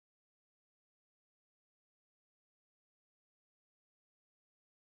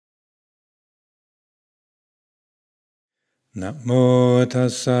Namo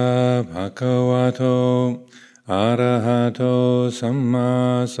tassa bhagavato arahato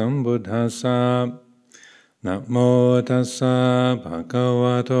samma sambuddhassa. Namo tassa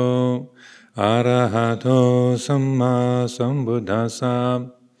bhagavato arahato samma sambuddhassa.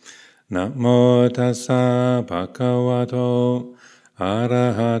 Namo tassa bhagavato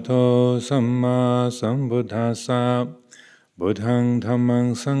arahato samma sambuddhassa. Buddhang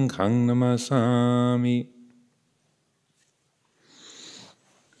dhammang sanghang namasami.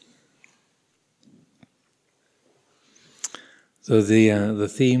 So the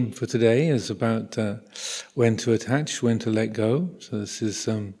theme for today is about when to attach, when to let go. So this is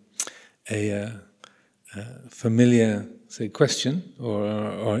a familiar, say, question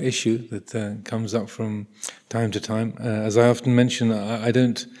or issue that comes up from time to time. As I often mention, I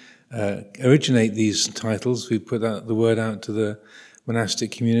don't originate these titles. We put out the word out to the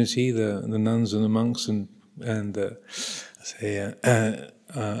monastic community, the nuns and the monks, and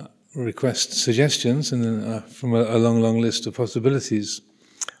request suggestions, and then from a long list of possibilities,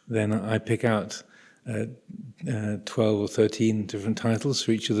 then I pick out 12 or 13 different titles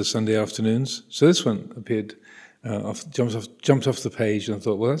for each of the Sunday afternoons. So this one appeared, jumped off the page, and I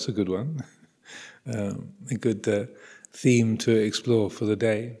thought, well, that's a good one, a good theme to explore for the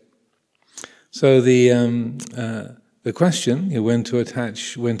day. So the question, when to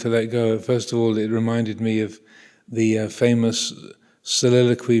attach, when to let go. First of all, it reminded me of the famous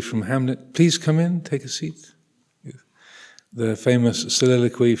soliloquy from Hamlet. Please come in, take a seat. The famous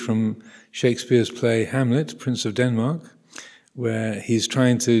soliloquy from Shakespeare's play Hamlet, Prince of Denmark, where he's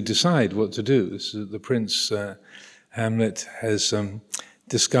trying to decide what to do. This is the prince, Hamlet, has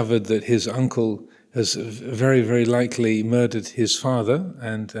discovered that his uncle has very, very likely murdered his father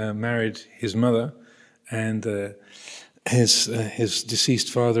and married his mother, and his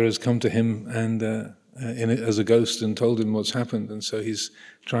deceased father has come to him and as a ghost and told him what's happened, and so he's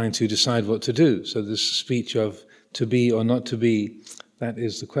trying to decide what to do. So this speech of to be or not to be, that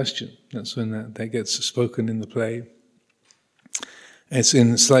is the question. That's when that gets spoken in the play. It's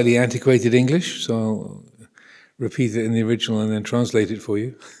in slightly antiquated English, so I'll repeat it in the original and then translate it for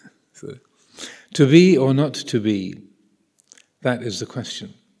you. So, to be or not to be, that is the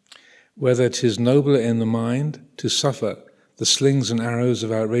question. Whether 'tis nobler in the mind to suffer the slings and arrows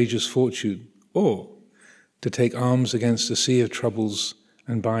of outrageous fortune, or to take arms against a sea of troubles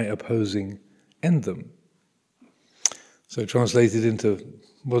and by opposing end them. So translated into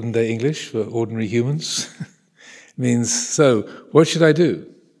modern day English for ordinary humans means, so what should I do?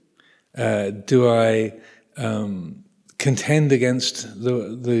 Do I contend against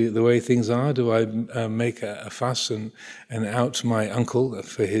the way things are? Do I make a fuss and out my uncle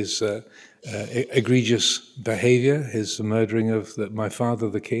for his egregious behavior, his murdering of my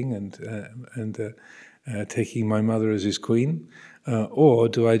father, the king, and taking my mother as his queen? Or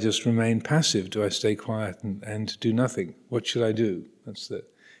do I just remain passive? Do I stay quiet and do nothing? What should I do? That's the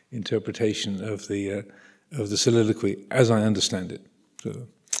interpretation of the soliloquy, as I understand it.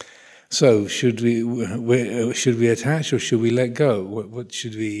 So should we attach or should we let go? What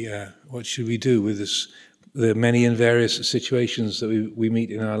should we do with this? The many and various situations that we meet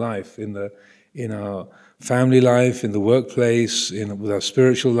in our life, in our family life, in the workplace, with our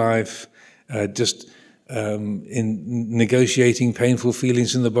spiritual life, in negotiating painful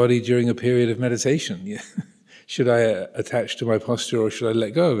feelings in the body during a period of meditation. Yeah. Should I attach to my posture or should I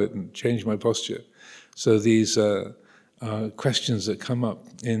let go of it and change my posture? So these are questions that come up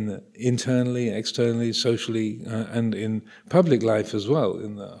internally, externally, socially, and in public life as well,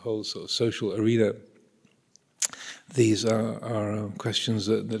 in the whole sort of social arena. These are questions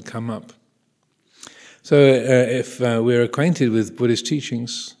that come up. So if we're acquainted with Buddhist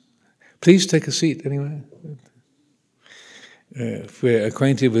teachings, please take a seat anyway. If we're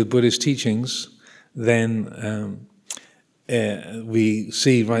acquainted with Buddhist teachings, then we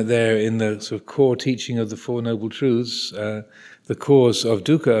see right there in the sort of core teaching of the Four Noble Truths, the cause of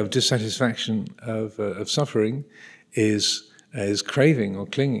dukkha, of dissatisfaction, of suffering, is craving or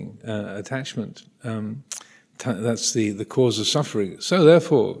clinging, attachment. That's the cause of suffering. So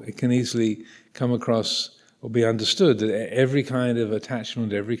therefore, it can easily come across or be understood that every kind of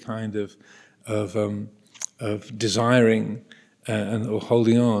attachment, every kind of desiring or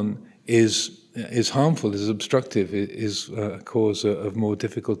holding on is harmful, is obstructive, is a cause of more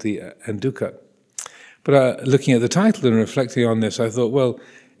difficulty and dukkha. But looking at the title and reflecting on this, I thought, well,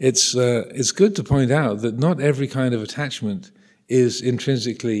 it's good to point out that not every kind of attachment is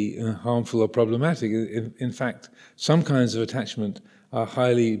intrinsically harmful or problematic. In fact, some kinds of attachment are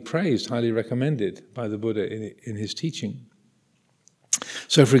highly praised, highly recommended by the Buddha in his teaching.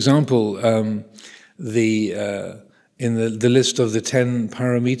 So, for example, the list of the 10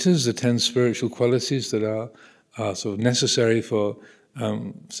 paramitas, the 10 spiritual qualities that are sort of necessary for,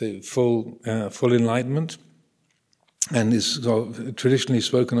 say, full enlightenment, and is sort of traditionally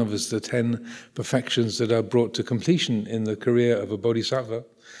spoken of as the 10 perfections that are brought to completion in the career of a bodhisattva,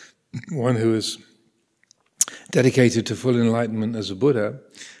 one who is dedicated to full enlightenment as a Buddha.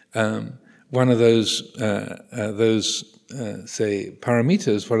 One of those say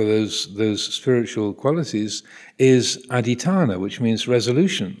paramitas, one of those spiritual qualities, is adhitthana, which means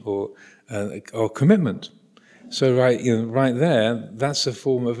resolution or commitment. So right there, that's a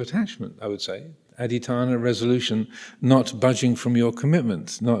form of attachment, I would say. Adhitthana, resolution, not budging from your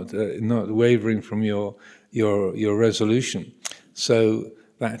commitment, not wavering from your resolution. So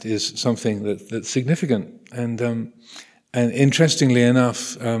that is something that's significant. And interestingly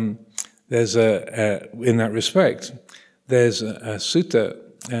enough, there's in that respect, there's a sutta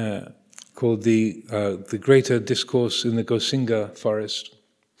called the Greater Discourse in the Gosinga Forest,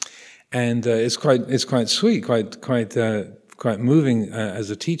 and it's quite sweet, quite moving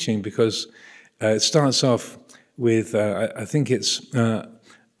as a teaching, because it starts off with I think it's one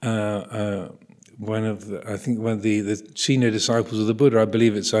of the senior disciples of the Buddha. I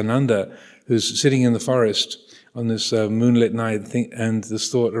believe it's Ananda, who's sitting in the forest on this moonlit night, and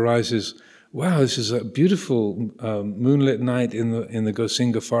this thought arises: wow, this is a beautiful moonlit night in the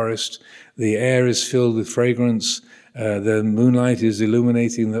Gosinga forest. The air is filled with fragrance. The moonlight is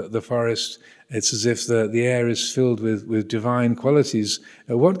illuminating the forest. It's as if the air is filled with divine qualities.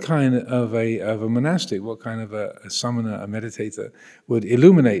 What kind of a monastic, what kind of a samana, a meditator, would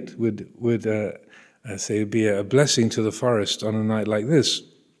illuminate, would say, be a blessing to the forest on a night like this?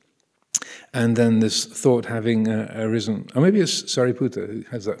 And then this thought having arisen, or maybe it's Sariputta who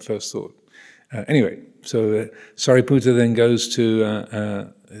has that first thought. Anyway, so Sariputta then goes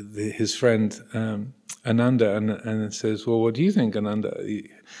to his friend Ananda and says, well, what do you think, Ananda?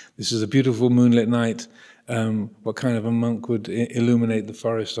 This is a beautiful moonlit night. What kind of a monk would illuminate the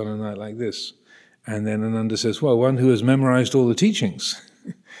forest on a night like this? And then Ananda says, well, one who has memorized all the teachings.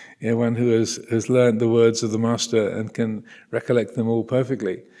 One who has learned the words of the master and can recollect them all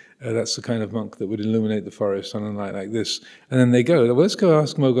perfectly. That's the kind of monk that would illuminate the forest on a night like this. And then they go, well, let's go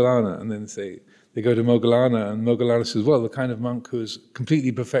ask Moggallana. And then they go to Moggallana, and Moggallana says, well, the kind of monk who has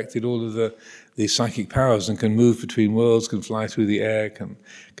completely perfected all of the psychic powers and can move between worlds, can fly through the air, can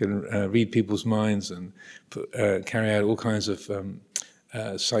read people's minds, and carry out all kinds of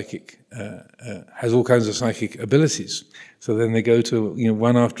psychic, has all kinds of psychic abilities. So then they go to,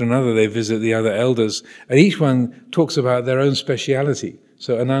 one after another, they visit the other elders, and each one talks about their own speciality.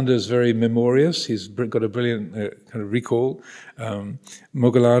 So Ananda is very memorious. He's got a brilliant kind of recall.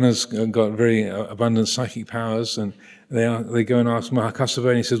 Moggallana's got very abundant psychic powers, and they go and ask Mahakassapa,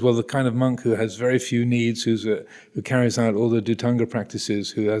 and he says, well, the kind of monk who has very few needs, who carries out all the Dhutanga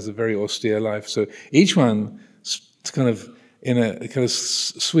practices, who has a very austere life. So each one kind of in a kind of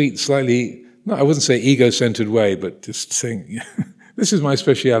sweet, slightly, no, I wouldn't say ego-centered way, but just saying, this is my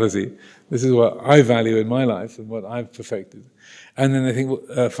speciality. This is what I value in my life and what I've perfected. And then they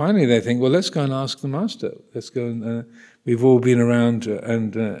think, finally they think, well, let's go and ask the master. Let's go and, we've all been around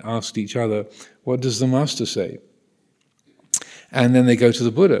and asked each other, what does the master say? And then they go to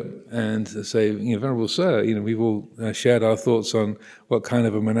the Buddha and say, Venerable Sir, we've all shared our thoughts on what kind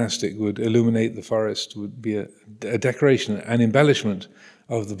of a monastic would illuminate the forest, would be a decoration, an embellishment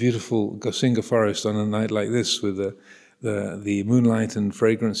of the beautiful Gosinga forest on a night like this, with the moonlight and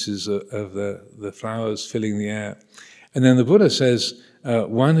fragrances of the flowers filling the air. And then the Buddha says,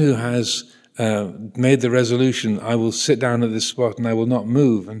 one who has made the resolution, I will sit down at this spot and I will not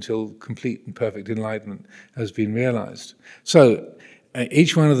move until complete and perfect enlightenment has been realized. So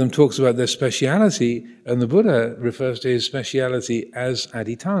each one of them talks about their speciality, and the Buddha refers to his speciality as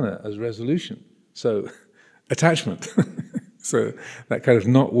adhitthana, as resolution. So attachment. So that kind of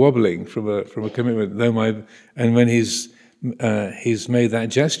not wobbling from a commitment. And when he's made that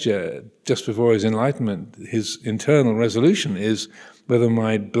gesture just before his enlightenment, his internal resolution is, whether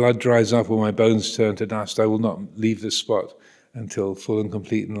my blood dries up or my bones turn to dust, I will not leave this spot until full and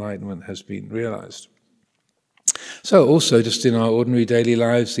complete enlightenment has been realized. So also, just in our ordinary daily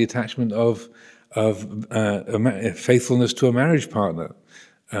lives, the attachment of faithfulness to a marriage partner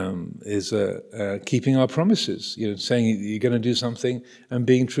is keeping our promises. Saying you're going to do something and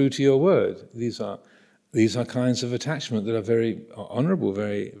being true to your word. These are kinds of attachment that are very honorable,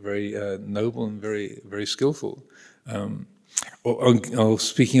 very very noble, and very very skillful. Or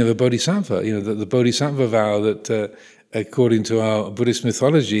speaking of a bodhisattva, the bodhisattva vow that, according to our Buddhist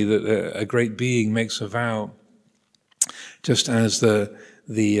mythology, that a great being makes a vow, just as the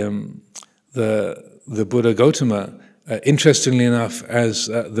Buddha Gautama interestingly enough, as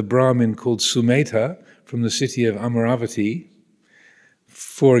the Brahmin called Sumeta from the city of Amaravati,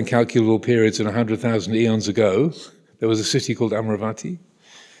 4 incalculable periods and 100,000 eons ago, there was a city called Amaravati,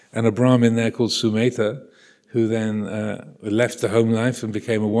 and a Brahmin there called Sumeta, who then left the home life and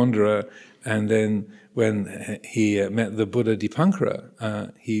became a wanderer, and then when he met the Buddha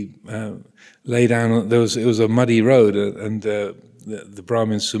Dipankara, he lay down, it was a muddy road, and the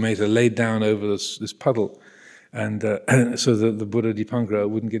Brahmin Sumeta laid down over this puddle, and so that the Buddha Dipankara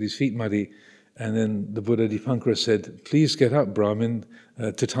wouldn't get his feet muddy. And then the Buddha Dipankara said, "Please get up, Brahmin.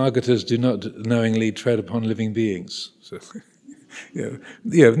 Tathagatas do not knowingly tread upon living beings." So,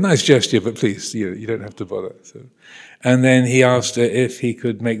 nice gesture, but please, you don't have to bother. So, and then he asked if he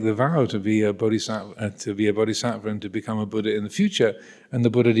could make the vow to be a bodhisattva, and to become a Buddha in the future. And the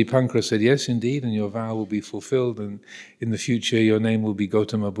Buddha Dipankara said, "Yes, indeed, and your vow will be fulfilled. And in the future, your name will be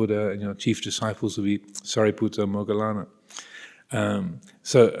Gautama Buddha, and your chief disciples will be Sariputta, Moggallana."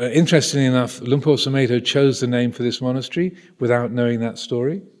 So interestingly enough, Luang Por Sumedho chose the name for this monastery without knowing that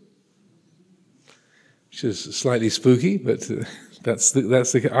story, which is slightly spooky, but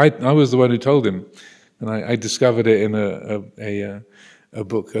I was the one who told him, and I discovered it in a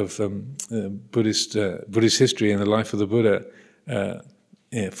book of Buddhist history and the life of the Buddha.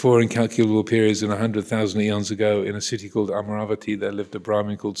 4 incalculable periods and 100,000 eons ago, in a city called Amaravati, there lived a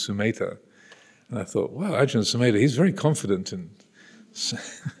Brahmin called Sumeta. And I thought, wow, Ajahn Sumedho, he's very confident, and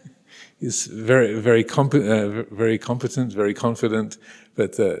he's very competent, very confident.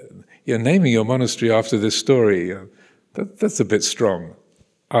 But naming your monastery after this story, that's a bit strong,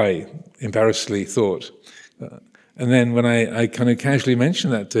 I embarrassedly thought. And then when I kind of casually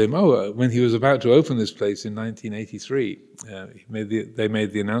mentioned that to him, when he was about to open this place in 1983, they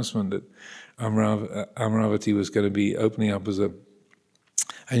made the announcement that Amaravati was going to be opening up as a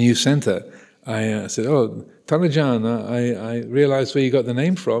new center. I said, Tanajan, I realized where you got the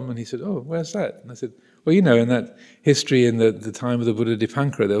name from. And he said, where's that? And I said, well, in that history in the time of the Buddha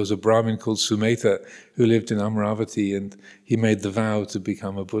Dipankara, there was a Brahmin called Sumeta who lived in Amaravati, and he made the vow to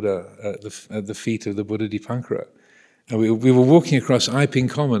become a Buddha at the feet of the Buddha Dipankara. And we were walking across Iping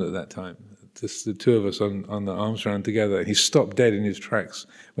Common at that time, just the two of us on the arms round together. And he stopped dead in his tracks,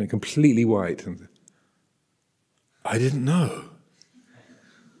 went completely white. And I didn't know.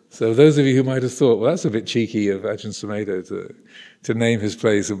 So those of you who might have thought, well, that's a bit cheeky of Ajahn Sumedho to name his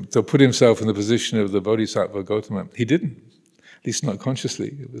place, to put himself in the position of the Bodhisattva Gautama. He didn't, at least not consciously.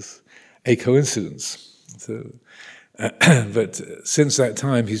 It was a coincidence. So, but since that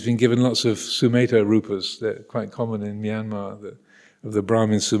time, he's been given lots of Sumeta rupas. They're quite common in Myanmar, of the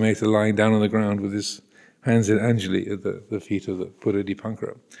Brahmin Sumeta lying down on the ground with his hands in Anjali at the feet of the Buddha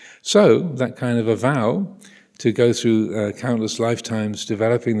Dipankara. So that kind of a vow to go through countless lifetimes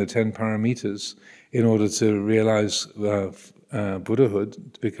developing the 10 paramitas in order to realize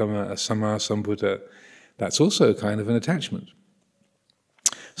Buddhahood, to become a Samma Sambuddha, that's also a kind of an attachment.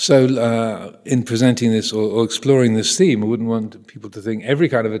 So in presenting this or exploring this theme, I wouldn't want people to think every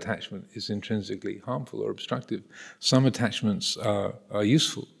kind of attachment is intrinsically harmful or obstructive. Some attachments are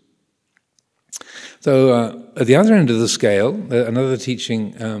useful. So at the other end of the scale, another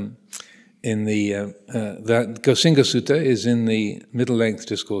teaching in that Gosinga Sutta is in the middle-length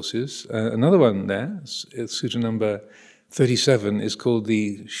discourses. Another one there, Sutta number 37, is called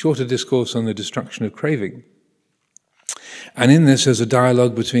the Shorter Discourse on the Destruction of Craving. And in this, there's a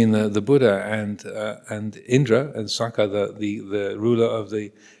dialogue between the Buddha and Indra and Saka, the ruler of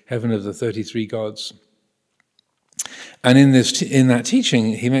the heaven of the 33 gods. And in that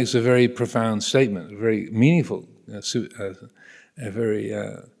teaching, he makes a very profound statement, very meaningful, a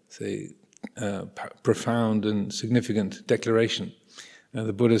very profound and significant declaration.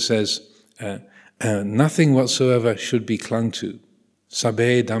 The Buddha says, nothing whatsoever should be clung to.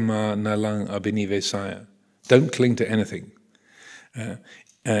 Sabbe Dhamma nalang abhinivesaya. Don't cling to anything.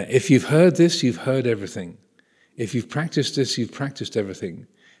 If you've heard this, you've heard everything. If you've practiced this, you've practiced everything.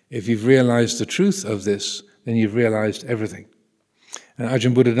 If you've realized the truth of this, then you've realized everything. And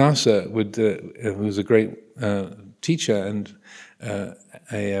Ajahn Buddhadasa, who was a great teacher and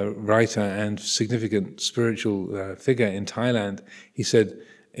a writer and significant spiritual figure in Thailand, he said,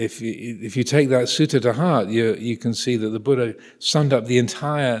 if you take that sutta to heart, you can see that the Buddha summed up the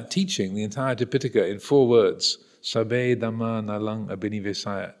entire teaching, the entire Tipitaka, in 4 words. Sabbe Dhamma nalang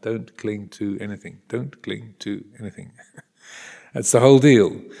abhinivesaya. Don't cling to anything. Don't cling to anything. That's the whole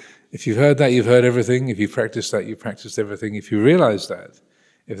deal. If you've heard that, you've heard everything. If you've practiced that, you've practiced everything. If you realize that,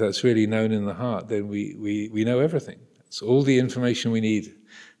 if that's really known in the heart, then we know everything. It's all the information we need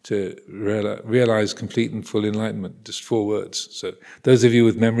to realize complete and full enlightenment. Just 4 words. So those of you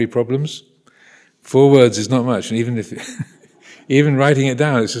with memory problems, 4 words is not much, and even if even writing it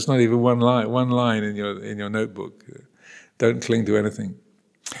down, it's just not even one line in your notebook. Don't cling to anything.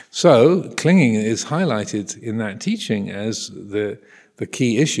 So clinging is highlighted in that teaching as the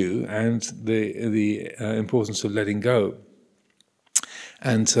key issue and the importance of letting go.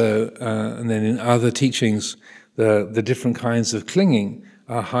 And then in other teachings, the different kinds of clinging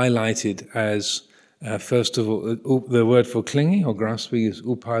are highlighted as first of all, the word for clinging or grasping is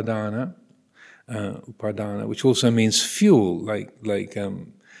upadana, which also means fuel, like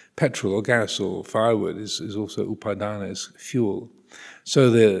petrol or gas or firewood is also upadana, is fuel. So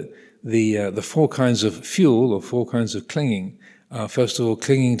the 4 kinds of fuel or 4 kinds of clinging are first of all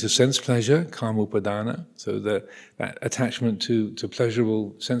clinging to sense pleasure, kama upadana, so that attachment to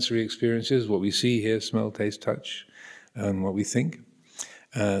pleasurable sensory experiences, what we see, hear, smell, taste, touch, what we think.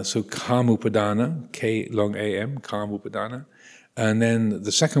 So kama upadana, K long A-M, kama upadana. And then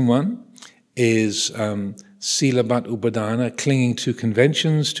the second one is silabat upadana, clinging to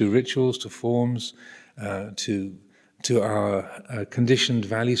conventions, to rituals, to forms, to our conditioned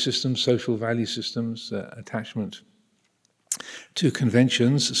value systems, social value systems, attachment to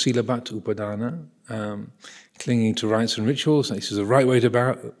conventions, silabat upadana, clinging to rites and rituals. This is the right way to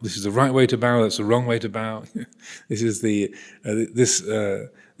bow. This is the right way to bow. That's the wrong way to bow. This is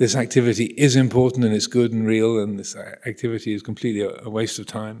this activity is important and it's good and real, and this activity is completely a waste of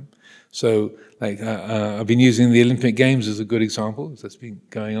time. So, I've been using the Olympic Games as a good example. That's been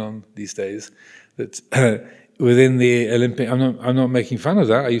going on these days. That within the Olympic, I'm not making fun of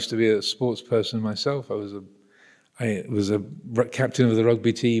that. I used to be a sports person myself. I was a captain of the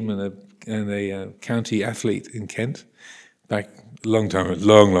rugby team and a county athlete in Kent back long time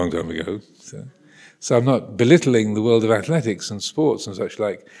ago. So I'm not belittling the world of athletics and sports and such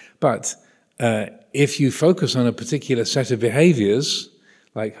like. But if you focus on a particular set of behaviors,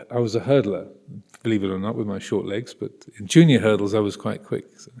 like I was a hurdler, believe it or not, with my short legs, but in junior hurdles I was quite quick.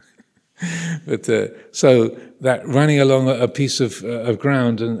 So. But so that running along a piece of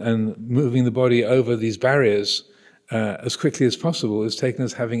ground and moving the body over these barriers as quickly as possible is taken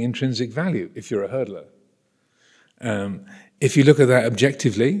as having intrinsic value if you're a hurdler. If you look at that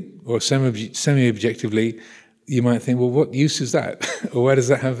objectively or semi-objectively, you might think, well, what use is that? Or why does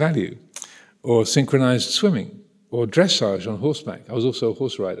that have value? Or synchronized swimming or dressage on horseback. I was also a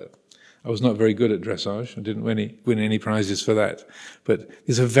horse rider. I was not very good at dressage. I didn't win any prizes for that. But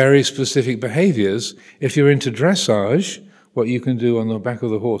these are very specific behaviors. If you're into dressage, what you can do on the back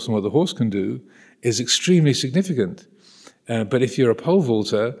of the horse and what the horse can do is extremely significant. But if you're a pole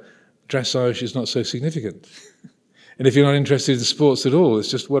vaulter, dressage is not so significant. And if you're not interested in sports at all, it's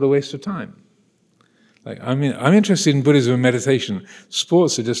just what a waste of time. I'm interested in Buddhism and meditation.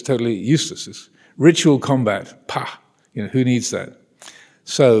 Sports are just totally useless. It's ritual combat, who needs that?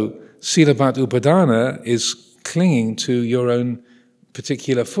 So, silabat upadana is clinging to your own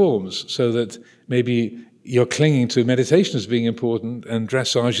particular forms, so that maybe you're clinging to meditation as being important and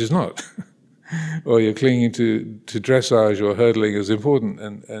dressage is not. Or you're clinging to dressage or hurdling as important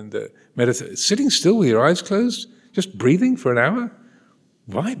and sitting still with your eyes closed, just breathing for an hour?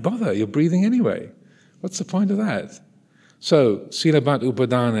 Why bother? You're breathing anyway. What's the point of that? So, silabat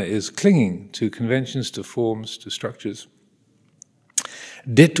upadana is clinging to conventions, to forms, to structures.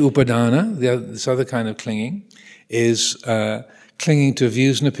 Dit upadana, this other kind of clinging, is clinging to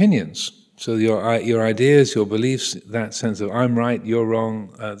views and opinions. So your ideas, your beliefs, that sense of I'm right, you're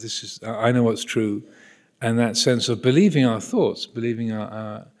wrong, I know what's true, and that sense of believing our thoughts, believing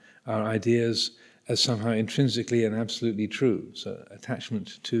our ideas as somehow intrinsically and absolutely true. So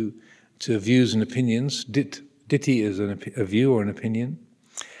attachment to views and opinions. Ditti is a view or an opinion.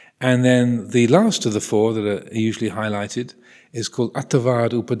 And then the last of the 4 that are usually highlighted is called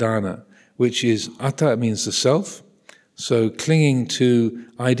attavad upadana, which is atta means the self. So clinging to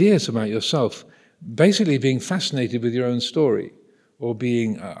ideas about yourself, basically being fascinated with your own story, or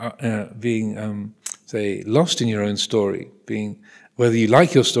being lost in your own story, whether you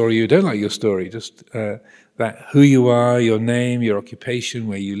like your story or you don't like your story, just that who you are, your name, your occupation,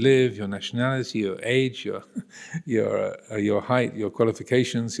 where you live, your nationality, your age, your height, your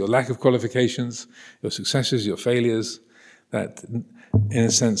qualifications, your lack of qualifications, your successes, your failures, that, in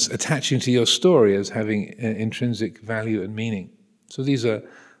a sense, attaching to your story as having intrinsic value and meaning. So these are,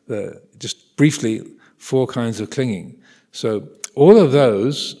 just briefly, 4 kinds of clinging. So all of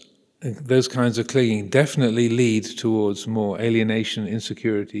those kinds of clinging definitely lead towards more alienation,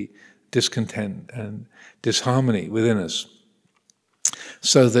 insecurity, discontent, and disharmony within us.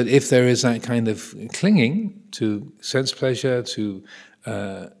 So that if there is that kind of clinging to sense pleasure, to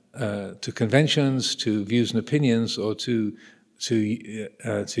conventions, to views and opinions, or to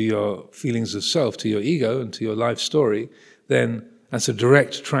your feelings of self, to your ego, and to your life story, then that's a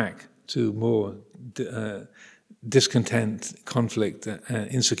direct track to more discontent, conflict,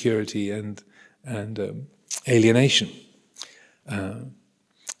 insecurity, and alienation.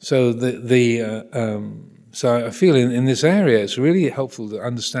 So I feel in this area it's really helpful to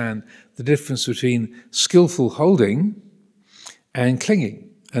understand the difference between skillful holding and clinging.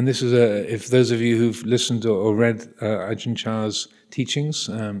 And this is if those of you who've listened or read Ajahn Chah's teachings,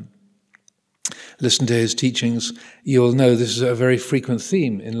 listened to his teachings, you'll know this is a very frequent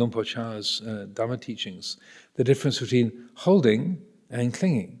theme in Luang Por Chah's Dhamma teachings, the difference between holding and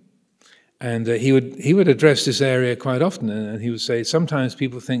clinging. And he would address this area quite often, and he would say sometimes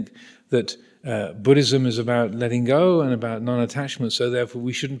people think that Buddhism is about letting go and about non-attachment, so therefore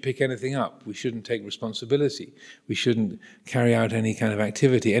we shouldn't pick anything up, we shouldn't take responsibility, we shouldn't carry out any kind of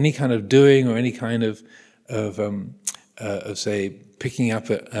activity, any kind of doing or any kind of say, picking up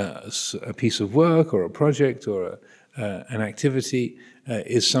a piece of work or a project or an activity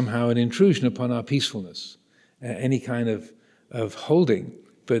is somehow an intrusion upon our peacefulness, any kind of holding.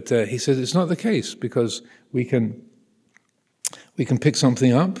 But he says it's not the case, because we can pick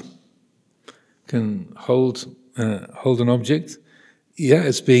something up, can hold an object. Yeah,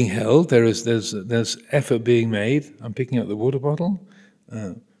 it's being held. There's effort being made. I'm picking up the water bottle,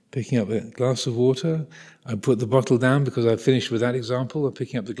 picking up a glass of water. I put the bottle down because I finished with that example of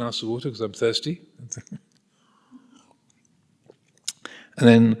picking up the glass of water because I'm thirsty. And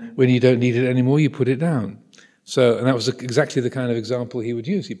then when you don't need it anymore, you put it down. So, and that was exactly the kind of example he would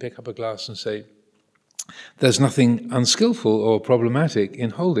use. He'd pick up a glass and say, there's nothing unskillful or problematic in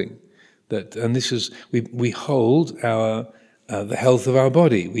holding. And this is, we hold the health of our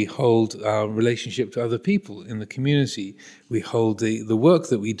body, we hold our relationship to other people in the community, we hold the work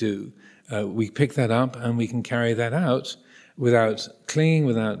that we do. We pick that up and we can carry that out without clinging,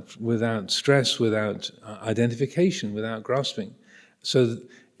 without stress, without identification, without grasping.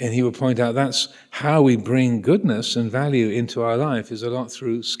 And he would point out that's how we bring goodness and value into our life, is a lot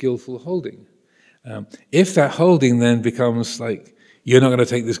through skillful holding. If that holding then becomes like, you're not going to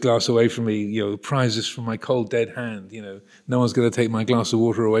take this glass away from me, prize this from my cold dead hand, no one's going to take my glass of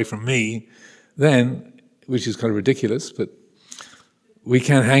water away from me, then, which is kind of ridiculous, but we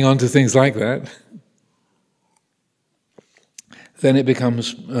can hang on to things like that, then it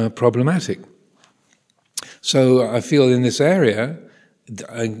becomes problematic. So I feel in this area,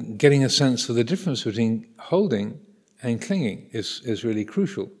 getting a sense for the difference between holding and clinging is really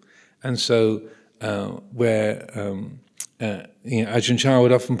crucial. And so Ajahn Chah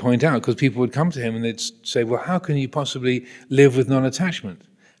would often point out, because people would come to him and they'd say, well, how can you possibly live with non-attachment?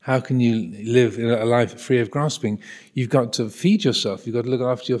 How can you live in a life free of grasping? You've got to feed yourself, you've got to look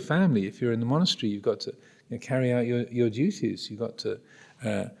after your family. If you're in the monastery, you've got to carry out your duties, you've got to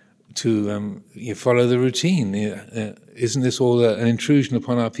you follow the routine. Isn't this all an intrusion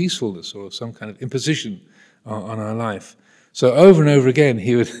upon our peacefulness, or some kind of imposition on our life? So over and over again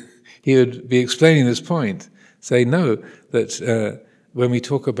he would be explaining this point, say no, that when we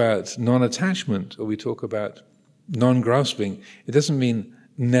talk about non-attachment or we talk about non-grasping, it doesn't mean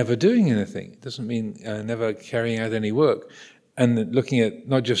never doing anything, it doesn't mean never carrying out any work. And looking at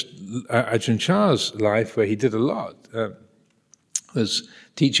not just Ajahn Chah's life, where he did a lot, was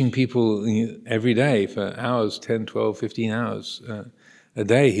teaching people every day for hours, 10, 12, 15 hours a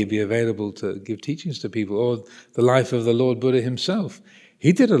day. He'd be available to give teachings to people. Or the life of the Lord Buddha himself.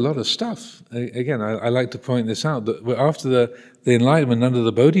 He did a lot of stuff. Again, I like to point this out, that after the enlightenment under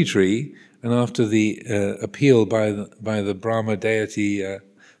the Bodhi tree, and after the appeal by the Brahma deity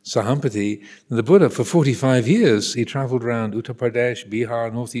Sahampati, the Buddha, for 45 years, he traveled around Uttar Pradesh,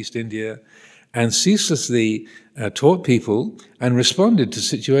 Bihar, Northeast India, and ceaselessly taught people and responded to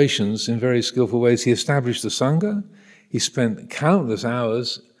situations in very skillful ways. He established the Sangha. He spent countless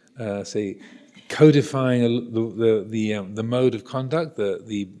hours, codifying the mode of conduct,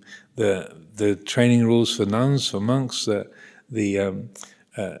 the training rules for nuns, for monks,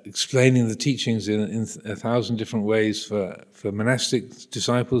 explaining the teachings in 1,000 different ways for monastic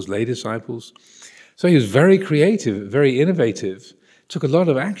disciples, lay disciples. So he was very creative, very innovative, took a lot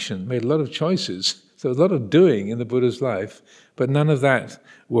of action, made a lot of choices, so a lot of doing in the Buddha's life, but none of that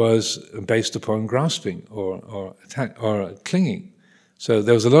was based upon grasping or clinging. So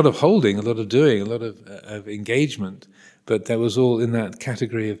there was a lot of holding, a lot of doing, a lot of engagement, but that was all in that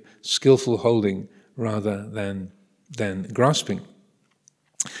category of skillful holding rather than grasping.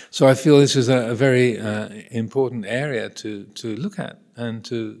 So I feel this is a very important area to look at, and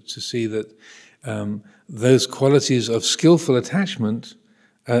to see that those qualities of skillful attachment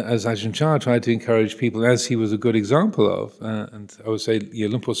as Ajahn Chah tried to encourage people, as he was a good example of, and I would say,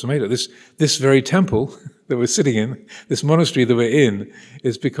 Luang Por Sumedho, this very temple that we're sitting in, this monastery that we're in,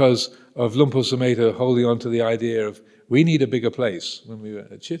 is because of Luang Por Sumedho holding on to the idea of, we need a bigger place. When we were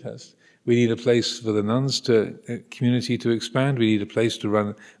at Chithurst, we need a place for the nuns community to expand. We need a place to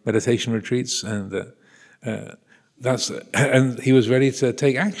run meditation retreats, and and he was ready to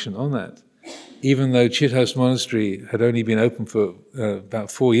take action on that. Even though Chithurst Monastery had only been open for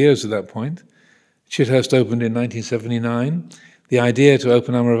about 4 years at that point, Chithurst opened in 1979. The idea to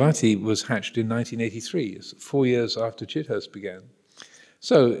open Amaravati was hatched in 1983, 4 years after Chithurst began.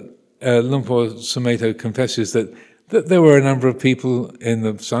 So Luang Por Sumedho confesses that there were a number of people in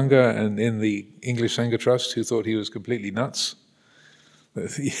the Sangha and in the English Sangha Trust who thought he was completely nuts.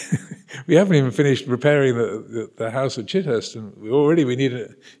 We haven't even finished repairing the house at Chithurst, and we need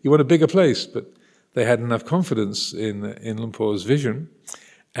you want a bigger place. But they had enough confidence in Luang Por's vision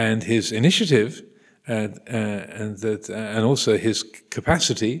and his initiative, and also his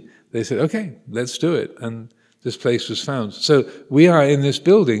capacity. They said, "Okay, let's do it," and this place was found. So we are in this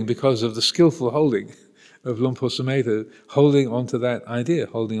building because of the skillful holding of Luang Por Sumedho, holding onto that idea,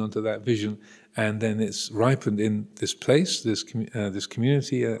 holding onto that vision. And then it's ripened in this place, this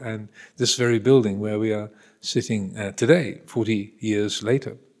community, and this very building where we are sitting today, 40 years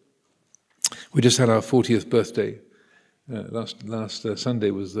later. We just had our 40th birthday. Last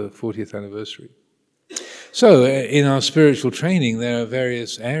Sunday was the 40th anniversary. So in our spiritual training, there are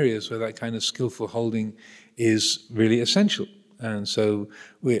various areas where that kind of skillful holding is really essential. And so,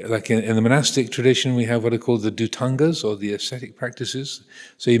 like in the monastic tradition, we have what are called the dhutangas, or the ascetic practices.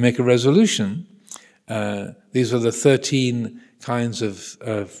 So you make a resolution. These are the 13 kinds of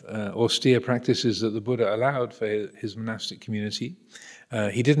austere practices that the Buddha allowed for his monastic community.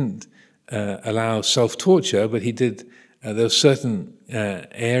 He didn't allow self-torture, but he did. There were certain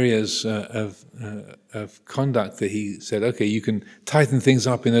areas of conduct that he said, okay, you can tighten things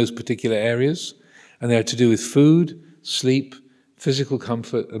up in those particular areas, and they're to do with food, sleep, physical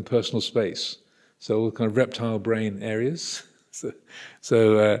comfort, and personal space. So all kind of reptile brain areas.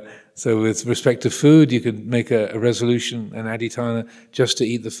 So with respect to food, you could make a resolution, an adhitthana, just to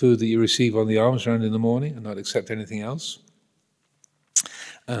eat the food that you receive on the alms round in the morning and not accept anything else.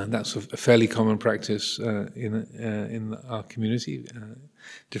 And that's a fairly common practice in our community,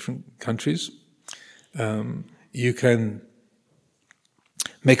 different countries. You can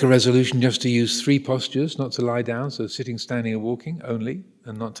make a resolution just to use 3 postures, not to lie down, so sitting, standing, and walking only,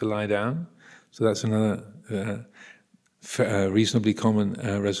 and not to lie down. So that's another reasonably common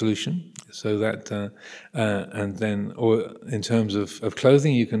resolution. So that, and then, or in terms of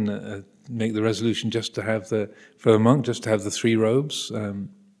clothing, you can make the resolution just to have for a monk, just to have the 3 robes,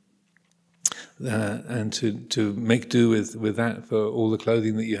 and to make do with that for all the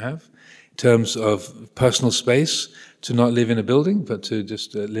clothing that you have. In terms of personal space, to not live in a building, but to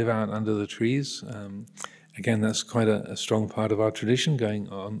just live out under the trees. Again, that's quite a strong part of our tradition, going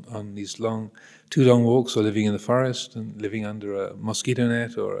on these 2 long walks, or living in the forest and living under a mosquito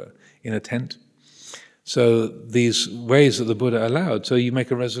net or in a tent. So these ways that the Buddha allowed. So you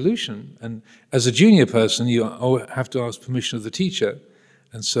make a resolution, and as a junior person, you have to ask permission of the teacher.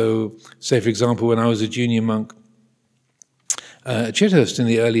 And so, say for example, when I was a junior monk at Chithurst in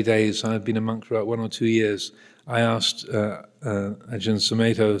the early days, I'd been a monk for about 1 or 2 years. I asked Ajahn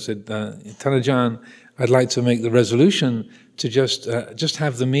Sumedho, said, Tanajan, I'd like to make the resolution to just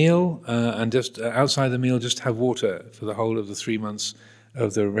have the meal, and just outside the meal, just have water for the whole of the 3 months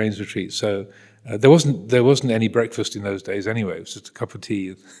of the rains retreat. So there wasn't any breakfast in those days anyway. It was just a cup of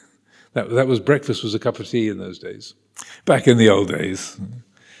tea. That was breakfast, was a cup of tea in those days, back in the old days.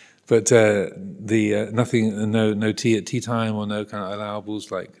 But nothing, no tea at tea time, or no kind of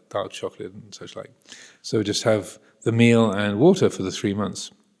allowables like dark chocolate and such like. So just have the meal and water for the 3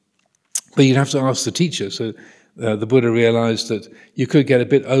 months. But you'd have to ask the teacher. So the Buddha realized that you could get a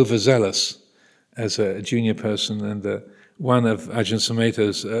bit overzealous as a junior person. And one of Ajahn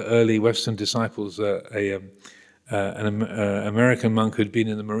Sumedho's early Western disciples, an American monk who'd been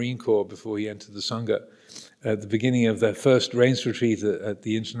in the Marine Corps before he entered the Sangha, at the beginning of their first rains retreat at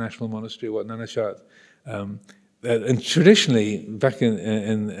the International Monastery, Wat Nanachat, and traditionally, back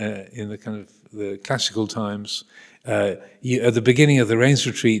in the kind of the classical times, at the beginning of the rains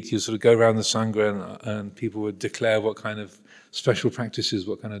retreat, you sort of go around the Sangha and people would declare what kind of special practices,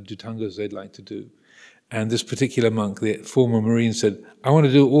 what kind of dhutangas they'd like to do. And this particular monk, the former Marine, said, I want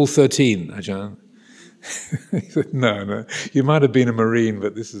to do all 13, Ajahn. He said, no, you might have been a Marine,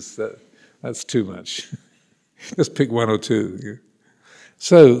 but that's too much. Just pick 1 or 2.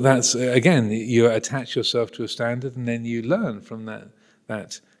 So that's, again, you attach yourself to a standard, and then you learn from that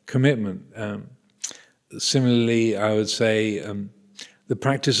that commitment. Similarly, I would say the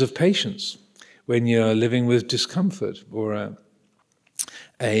practice of patience when you're living with discomfort or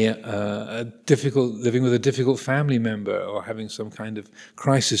living with a difficult family member, or having some kind of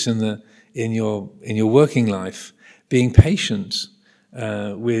crisis in your working life. Being patient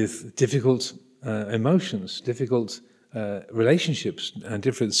with difficult emotions, difficult relationships, and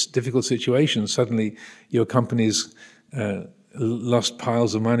difficult situations. Suddenly, your company's lost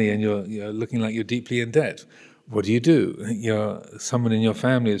piles of money, and you're looking like you're deeply in debt. What do you do? Someone in your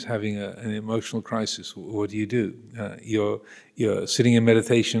family is having an emotional crisis. What do you do? You're sitting in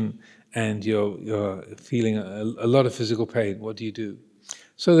meditation and you're feeling a lot of physical pain. What do you do?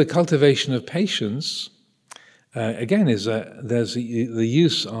 So the cultivation of patience, again, is there's the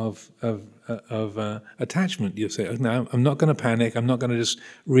use of attachment. You say, oh, no, I'm not going to panic. I'm not going to just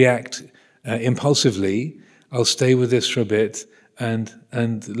react impulsively. I'll stay with this for a bit and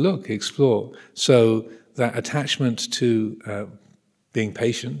look, explore. So that attachment to being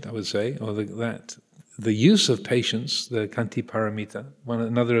patient, I would say, or the use of patience, the Khanti Paramita,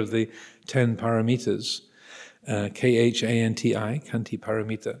 another of the 10 paramitas, Khanti, Khanti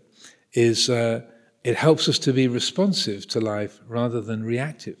Paramita, is it helps us to be responsive to life rather than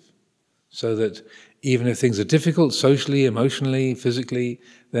reactive. So that even if things are difficult, socially, emotionally, physically,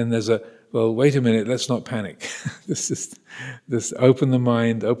 then there's well, wait a minute, let's not panic. This open the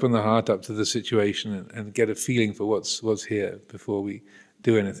mind, open the heart up to the situation and get a feeling for what's here before we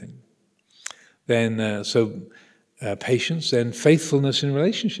do anything. Then, patience, then faithfulness in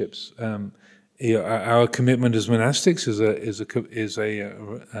relationships. Our commitment as monastics is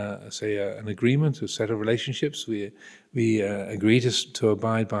an agreement, a set of relationships. We agree to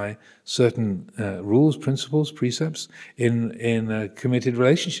abide by certain rules, principles, precepts in committed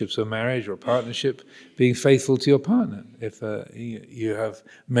relationships, or marriage or partnership, being faithful to your partner. If you have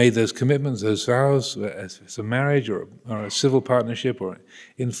made those commitments, those vows, as it's a marriage or a civil partnership or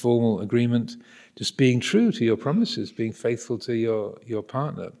informal agreement, just being true to your promises, being faithful to your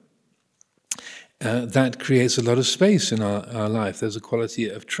partner. That creates a lot of space in our life. There's a quality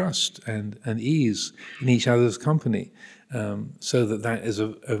of trust and ease in each other's company, so that is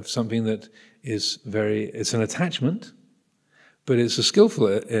of something that is it's an attachment, but it's a skillful,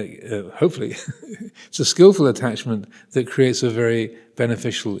 hopefully, it's a skillful attachment that creates a very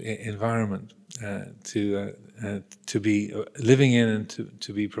beneficial environment to be living in and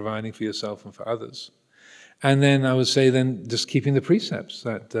to be providing for yourself and for others. And then I would say just keeping the precepts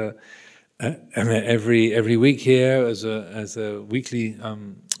that. And every week here, as a weekly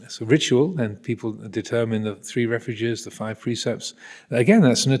ritual, and people determine the 3 refuges, the 5 precepts. Again,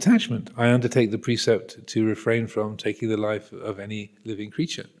 that's an attachment. I undertake the precept to refrain from taking the life of any living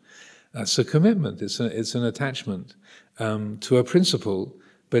creature. That's a commitment. It's an attachment to a principle,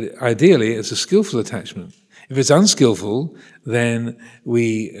 but ideally, it's a skillful attachment. If it's unskillful, then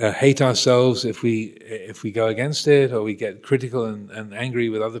we hate ourselves if we go against it, or we get critical and angry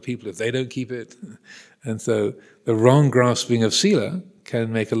with other people if they don't keep it. And so the wrong grasping of sila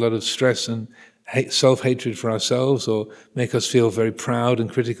can make a lot of stress and self-hatred for ourselves, or make us feel very proud and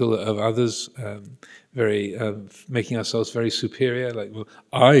critical of others, making ourselves very superior, like, well,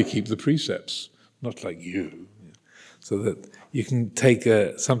 I keep the precepts, not like you. So that you can take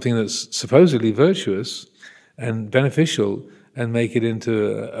something that's supposedly virtuous and beneficial and make it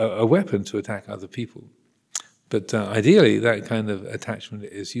into a weapon to attack other people. But ideally, that kind of attachment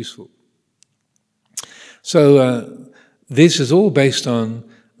is useful. So this is all based on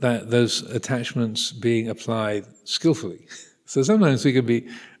those attachments being applied skillfully. So sometimes we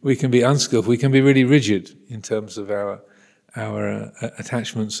can be unskillful, we can be really rigid in terms of our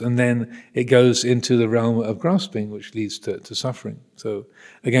attachments, and then it goes into the realm of grasping, which leads to suffering. So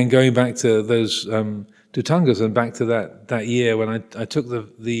again, going back to those Dhutangas, and back to that year when I took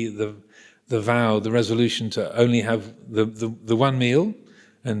the vow, the resolution to only have the one meal,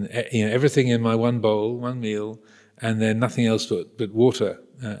 and everything in my one bowl, one meal, and then nothing else but water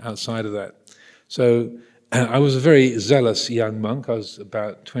outside of that. So I was a very zealous young monk. I was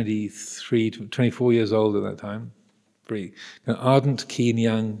about 23, 24 years old at that time. Very ardent, keen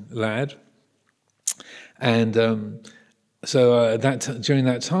young lad. And so during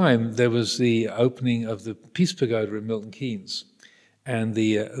that time, there was the opening of the Peace Pagoda in Milton Keynes, and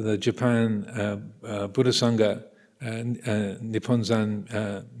the Japan Buddha Sangha, Nipponzan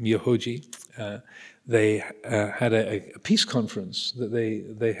Myohoji, they had a peace conference that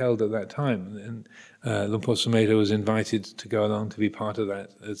they held at that time, and Luang Por Sumedho was invited to go along to be part of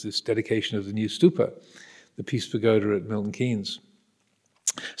that as this dedication of the new stupa, the Peace Pagoda at Milton Keynes.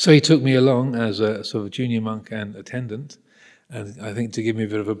 So he took me along as a sort of junior monk and attendant, and I think to give me a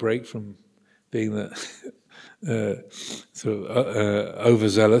bit of a break from being the sort of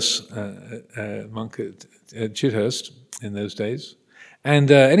overzealous monk at Chithurst in those days. And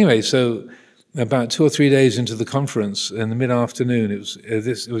anyway, so about 2 or 3 days into the conference, in the mid-afternoon,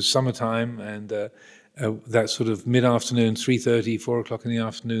 it was summertime, and that sort of mid-afternoon, 3:30, 4 o'clock in the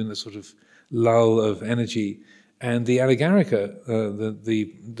afternoon, the sort of lull of energy. And the Anagarika,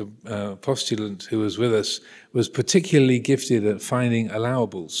 the postulant who was with us, was particularly gifted at finding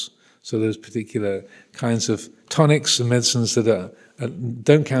allowables. So those particular kinds of tonics and medicines that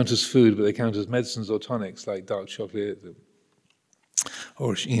don't count as food, but they count as medicines or tonics, like dark chocolate,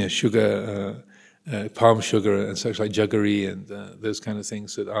 or sugar, palm sugar, and such like jaggery, and those kind of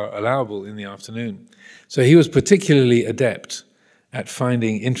things that are allowable in the afternoon. So he was particularly adept at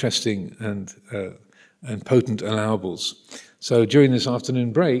finding interesting and potent allowables. So during this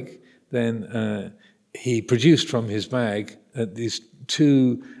afternoon break, then he produced from his bag these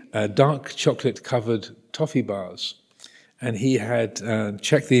 2 dark chocolate-covered toffee bars, and he had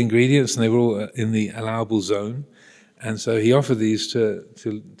checked the ingredients, and they were all in the allowable zone. And so he offered these to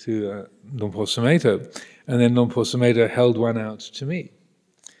Lumpur Sumedho, and then Lumpur Sumedho held one out to me.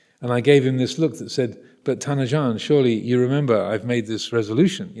 And I gave him this look that said, "But Tanajan, surely you remember I've made this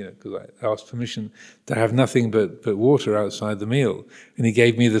resolution, because I asked permission to have nothing but water outside the meal." And he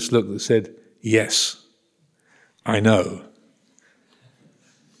gave me this look that said, "Yes, I know."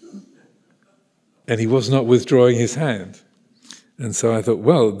 And he was not withdrawing his hand. And so I thought,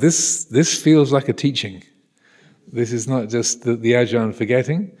 well, this feels like a teaching. This is not just the Ajahn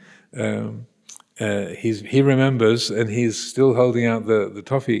forgetting. He remembers, and he's still holding out the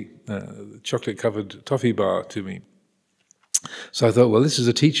toffee, chocolate-covered toffee bar to me. So I thought, well, this is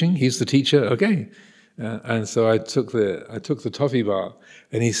a teaching. He's the teacher. Okay. And so I took the toffee bar,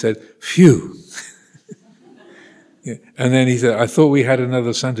 and he said, "Phew." Yeah. And then he said, "I thought we had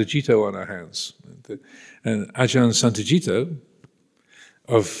another Santacito on our hands." And Ajahn Santacito,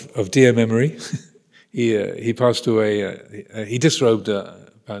 of dear memory, he passed away. He disrobed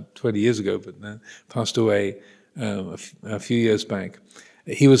about 20 years ago, but passed away a few years back.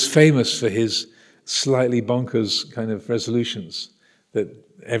 He was famous for his slightly bonkers kind of resolutions that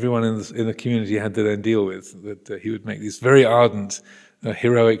everyone in the community had to then deal with. That he would make these very ardent,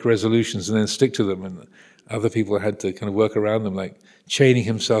 heroic resolutions and then stick to them, and other people had to kind of work around them, like chaining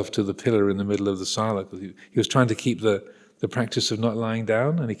himself to the pillar in the middle of the sala, because he was trying to keep the practice of not lying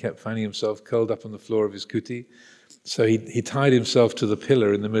down, and he kept finding himself curled up on the floor of his kuti. So he tied himself to the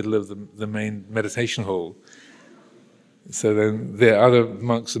pillar in the middle of the main meditation hall. So then the other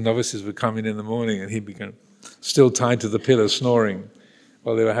monks and novices would come in the morning, and he'd be kind of still tied to the pillar, snoring,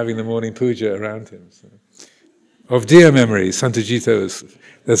 while they were having the morning puja around him. So, of dear memory, Santacito,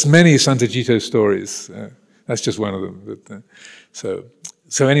 there's many Santacito stories. That's just one of them. But,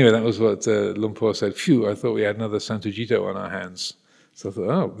 so anyway, that was what Lumpur said. Phew, I thought we had another Santacito on our hands. So I thought,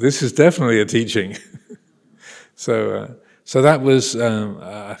 oh, this is definitely a teaching. So that was,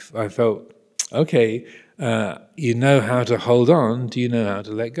 I felt, okay, you know how to hold on, do you know how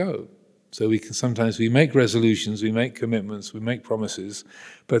to let go? So sometimes we make resolutions, we make commitments, we make promises,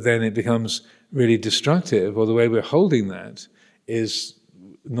 but then it becomes really destructive, or the way we're holding that is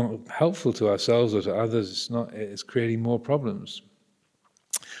not helpful to ourselves or to others. It's creating more problems,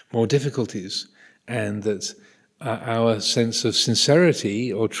 more difficulties, and that our sense of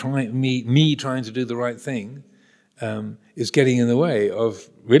sincerity, or me trying to do the right thing, is getting in the way of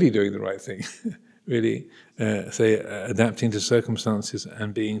really doing the right thing. Really, adapting to circumstances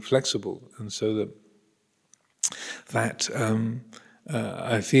and being flexible. And so that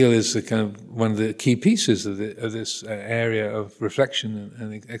I feel is the kind of one of the key pieces of this area of reflection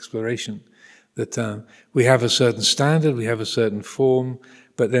and exploration. That we have a certain standard, we have a certain form,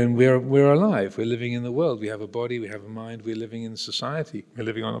 but then we're alive. We're living in the world. We have a body, we have a mind. We're living in society. We're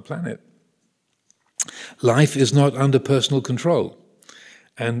living on a planet. Life is not under personal control,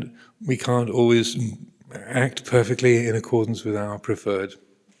 and we can't always act perfectly in accordance with our preferred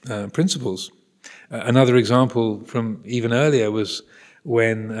principles. Another example from even earlier was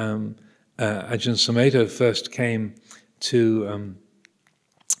when Ajahn Sumedho first came to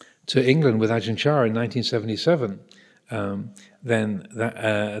England with Ajahn Chah in 1977. Then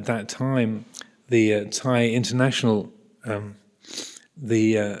at that time, the Thai international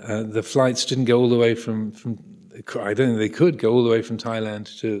the flights didn't go all the way from I don't think they could go all the way from Thailand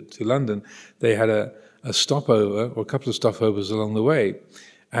to London. They had a stopover, or a couple of stopovers along the way,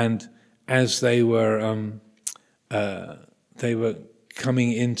 and as they were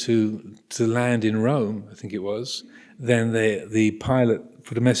coming to land in Rome, I think it was, then the pilot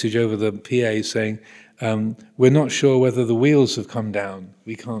put a message over the PA saying, we're not sure whether the wheels have come down.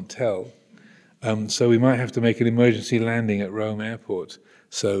 We can't tell. So we might have to make an emergency landing at Rome airport.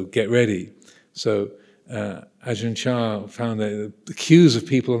 So get ready. So Ajahn Chah found the queues of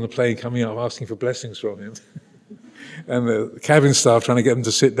people on the plane coming up asking for blessings from him. And the cabin staff trying to get them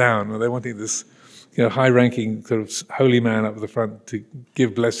to sit down. Well, they're wanting this high-ranking sort of holy man up at the front to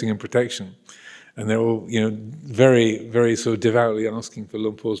give blessing and protection. And they're all very, very sort of devoutly asking for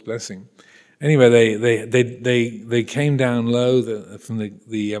Luang Por's blessing. Anyway, they came down low from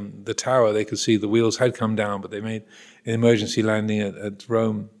the tower. They could see the wheels had come down, but they made an emergency landing at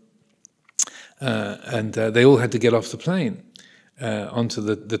Rome, and they all had to get off the plane onto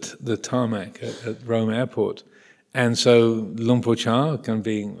the tarmac at Rome airport. And so Luang Por Chah, kind of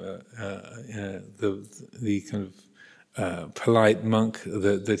being the kind of polite monk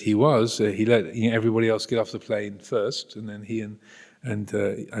that he was, he let everybody else get off the plane first, and then he and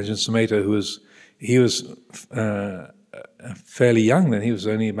Ajahn Sumedho, he was fairly young then. He was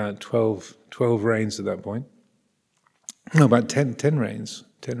only about 12 reigns at that point. No, about 10 reigns,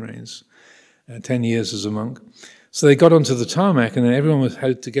 10 years as a monk. So they got onto the tarmac, and then everyone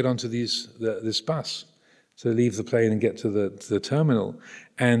had to get onto this bus to leave the plane and get to the terminal.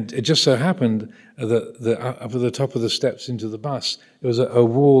 And it just so happened that up at the top of the steps into the bus, there was a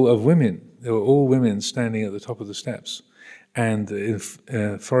wall of women. There were all women standing at the top of the steps. And in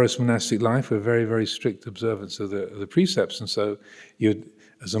forest monastic life, we're very, very strict observance of the precepts. And so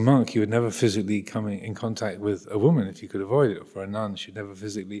as a monk, you would never physically come in contact with a woman if you could avoid it. Or for a nun, she'd never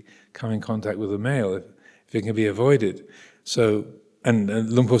physically come in contact with a male if it can be avoided. So, and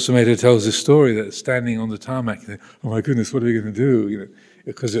Luang Por Sumedho tells this story that standing on the tarmac, oh my goodness, what are we going to do?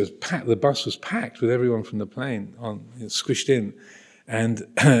 Because it was packed, the bus was packed with everyone from the plane squished in. And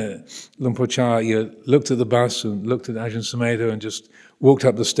Luang Por Chah looked at the bus and looked at Ajahn Sumedho and just walked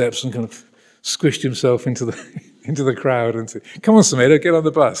up the steps and kind of squished himself into the crowd and said, "Come on, Sumedho, get on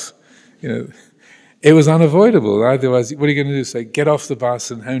the bus." It was unavoidable. Otherwise, what are you going to do? Say, get off the bus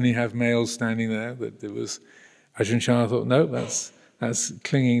and only have males standing there? But it was Ajahn Chah thought, no, that's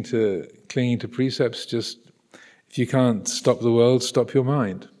clinging to precepts. Just if you can't stop the world, stop your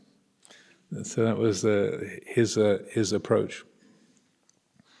mind. So that was his approach.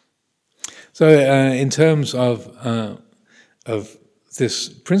 So in terms of this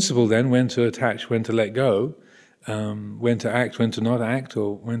principle then, when to attach, when to let go, when to act, when to not act,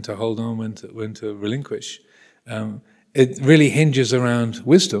 or when to hold on, when to relinquish, it really hinges around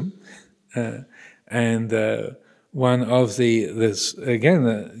wisdom. And one of the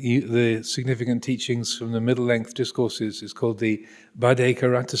significant teachings from the middle length discourses is called the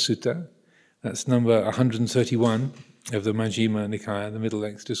Bhaddekarata Sutta. That's number 131 of the Majjhima Nikaya, the middle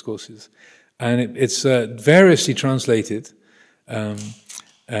length discourses. And it's variously translated. And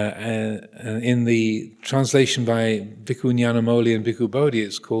in the translation by Bhikkhu Nyanamoli and Bhikkhu Bodhi,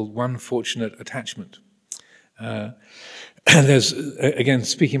 it's called One Fortunate Attachment. There's, again,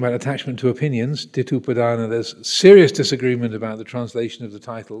 speaking about attachment to opinions, Dittupadana, there's serious disagreement about the translation of the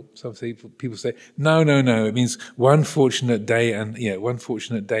title. Some people say, no, it means one fortunate day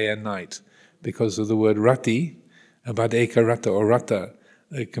and night, because of the word rati, Bhadeka Rata or Rata.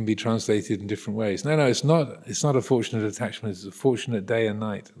 It can be translated in different ways. No, it's not a fortunate attachment, it's a fortunate day and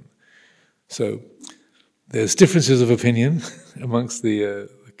night. So there's differences of opinion amongst the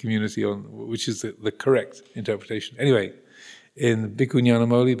community on which is the correct interpretation. Anyway, in Bhikkhu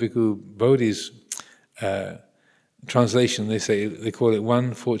Nyanamoli, Bhikkhu Bodhi's translation, they call it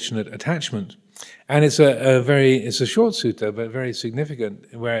one fortunate attachment. And it's a short sutta, but very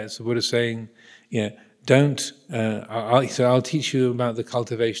significant, where it's the Buddha saying, I'll teach you about the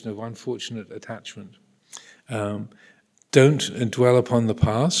cultivation of one fortunate attachment. Don't dwell upon the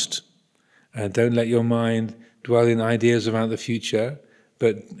past. Don't let your mind dwell in ideas about the future.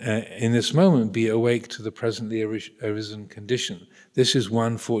 But in this moment, be awake to the presently arisen condition. This is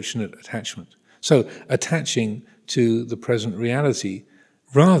one fortunate attachment. So attaching to the present reality,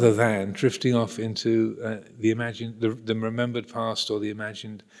 rather than drifting off into the remembered past or the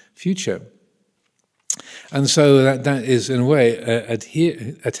imagined future. And so that is, in a way,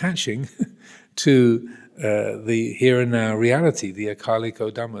 attaching to the here and now reality, the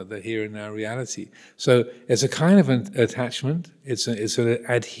akaliko Dhamma, the here and now reality. So it's a kind of an attachment, it's an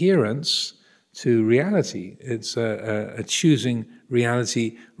adherence to reality. It's a choosing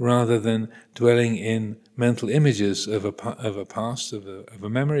reality rather than dwelling in mental images of a past, of a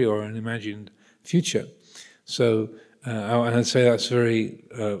memory or an imagined future. So and I'd say that's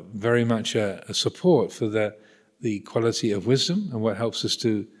very much a support for the quality of wisdom and what helps us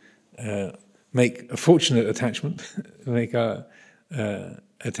to make a fortunate attachment, make our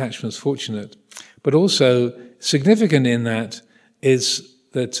attachments fortunate. But also significant in that is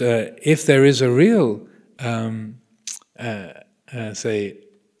that if there is a real, say,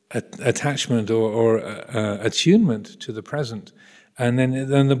 attachment or attunement to the present, and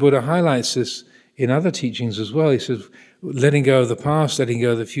then the Buddha highlights this in other teachings as well. He says, letting go of the past, letting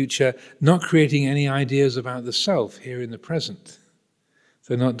go of the future, not creating any ideas about the self here in the present.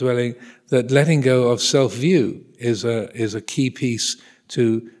 So not dwelling, that letting go of self-view is a key piece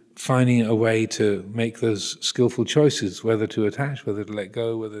to finding a way to make those skillful choices, whether to attach, whether to let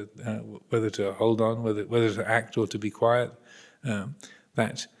go, whether to hold on, whether to act or to be quiet.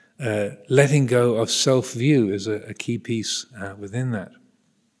 That letting go of self-view is a key piece within that.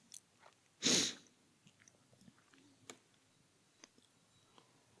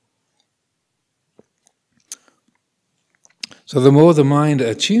 So the more the mind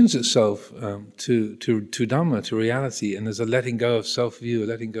attunes itself to Dhamma, to reality, and there's a letting go of self-view, a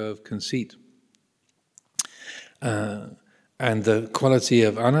letting go of conceit, and the quality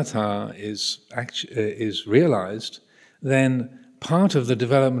of anatta is realized, then part of the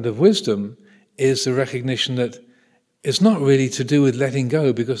development of wisdom is the recognition that it's not really to do with letting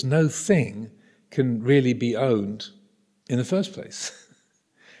go, because no thing can really be owned in the first place.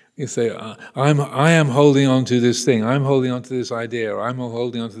 You say, I am holding on to this thing, I'm holding on to this idea, or I'm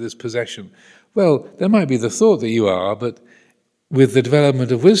holding on to this possession. Well, there might be the thought that you are, but with the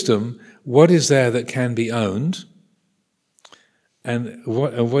development of wisdom, what is there that can be owned? And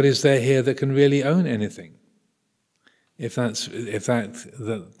what is there here that can really own anything? If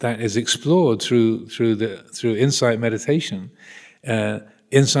that is explored through insight meditation,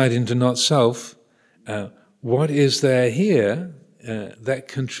 insight into not self, what is there here that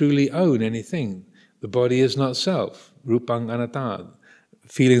can truly own anything? The body is not self, rupang anatta.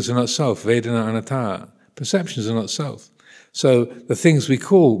 Feelings are not self, vedana anatta. Perceptions are not self. So the things we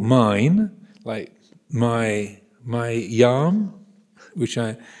call mine, like my yam, which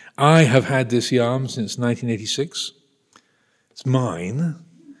I have had this yam since 1986. It's mine,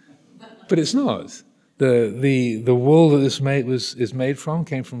 but it's not. The wool that this is made from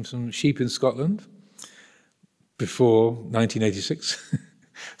came from some sheep in Scotland before 1986.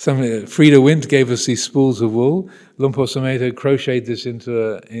 Frida Wint gave us these spools of wool. Lumpur Sameto crocheted this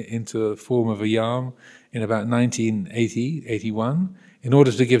into a form of a yam in about 1980-81 in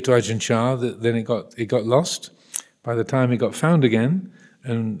order to give to Ajahn Chah. Then it got lost. By the time it got found again,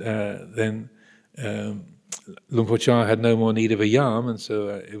 and then Lumpur Cha had no more need of a yam, and so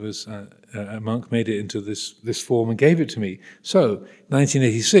it was a monk made it into this form and gave it to me. So,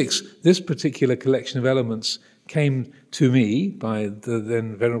 1986, this particular collection of elements came to me by the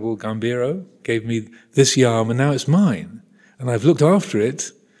then Venerable Gambhiro, gave me this yam, and now it's mine. And I've looked after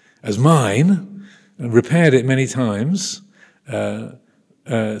it as mine, and repaired it many times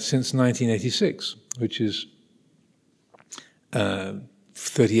since 1986, which is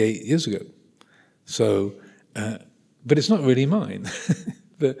 38 years ago. So, but it's not really mine.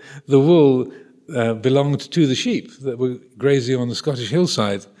 The wool belonged to the sheep that were grazing on the Scottish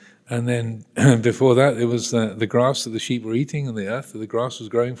hillside, and then before that it was the grass that the sheep were eating and the earth that the grass was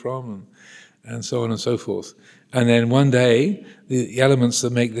growing from, and so on and so forth. And then one day the elements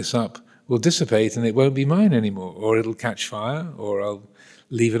that make this up will dissipate and it won't be mine anymore, or it'll catch fire, or I'll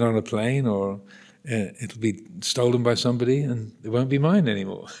leave it on a plane, or it'll be stolen by somebody and it won't be mine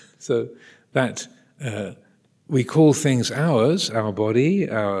anymore. So that we call things ours, our body,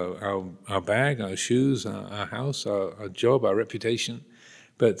 our bag, our shoes, our house, our job, our reputation,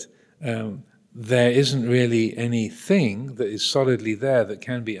 but there isn't really anything that is solidly there that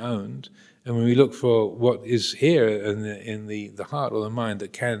can be owned. And when we look for what is here in the heart or the mind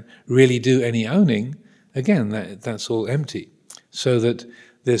that can really do any owning, again, that's all empty. So that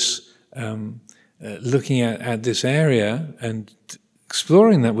this looking at this area and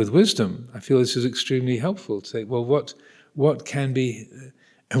exploring that with wisdom, I feel this is extremely helpful to say, well, what can be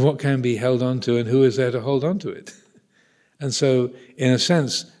held on to, and who is there to hold on to it? And so, in a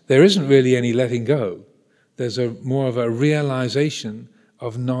sense, there isn't really any letting go. There's more of a realization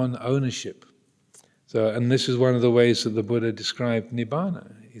of non-ownership. So, and this is one of the ways that the Buddha described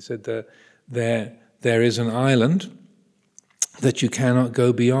Nibbana. He said that there is an island that you cannot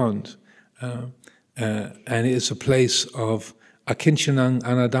go beyond, and it's a place of akinchanang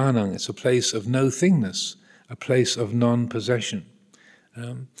anadanang. It's a place of no-thingness, a place of non-possession.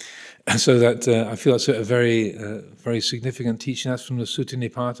 So that I feel that's a very, very significant teaching. That's from the Sutta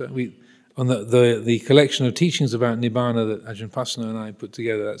Nipata. On the collection of teachings about Nibbana that Ajahn Pasano and I put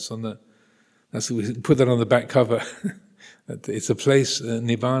together, we put that on the back cover. It's a place,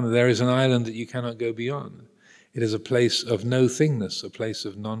 Nibbana, there is an island that you cannot go beyond. It is a place of no-thingness, a place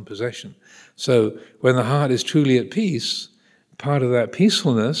of non-possession. So when the heart is truly at peace, part of that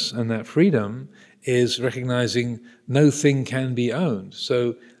peacefulness and that freedom is recognizing no thing can be owned.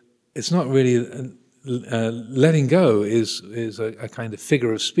 So it's not really... letting go is a kind of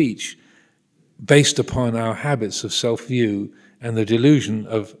figure of speech based upon our habits of self-view and the delusion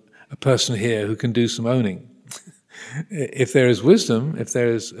of a person here who can do some owning. If there is wisdom, if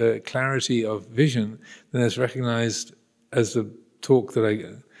there is clarity of vision, then it's recognized as the talk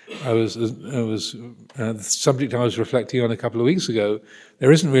that the subject I was reflecting on a couple of weeks ago.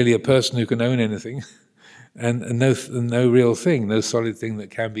 There isn't really a person who can own anything, and no real thing, no solid thing that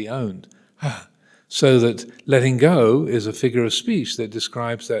can be owned. So that letting go is a figure of speech that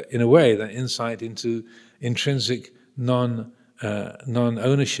describes that, in a way, that insight into intrinsic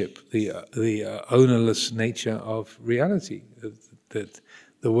non-ownership, the ownerless nature of reality. That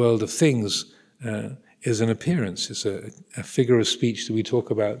the world of things is an appearance. It's a figure of speech that we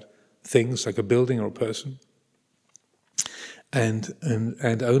talk about things like a building or a person, and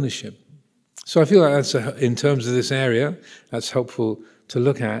ownership. So I feel like that's in terms of this area, that's helpful to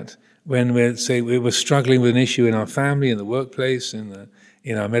look at. When we're struggling with an issue in our family, in the workplace, in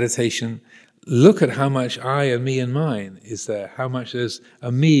our meditation, look at how much I and me and mine is there, how much there's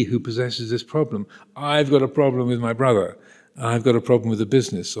a me who possesses this problem. I've got a problem with my brother, I've got a problem with the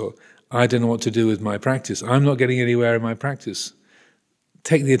business, or I don't know what to do with my practice, I'm not getting anywhere in my practice.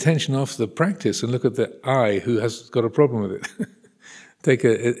 Take the attention off the practice and look at the I who has got a problem with it. Take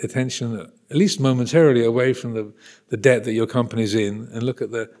attention, at least momentarily, away from the debt that your company's in, and look at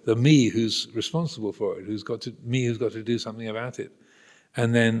the me who's responsible for it, who's got to do something about it.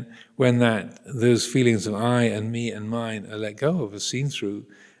 And then when those feelings of I and me and mine are let go of, are seen through,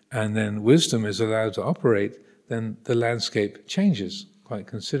 and then wisdom is allowed to operate, then the landscape changes quite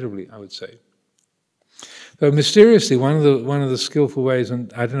considerably, I would say. So mysteriously, one of the skillful ways,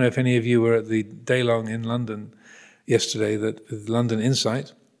 and I don't know if any of you were at the day-long in London yesterday, that London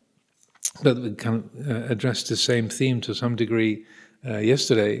Insight, but we kind of addressed the same theme to some degree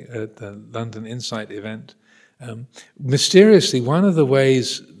yesterday at the London Insight event. Mysteriously, one of the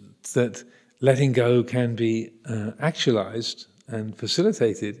ways that letting go can be actualized and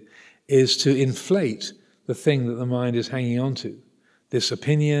facilitated is to inflate the thing that the mind is hanging on to. This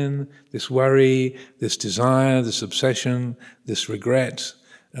opinion, this worry, this desire, this obsession, this regret,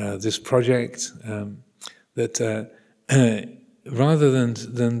 this project, that rather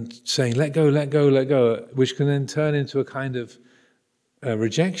than saying, let go, let go, let go, which can then turn into a kind of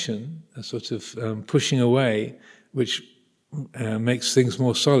rejection, a sort of pushing away, which makes things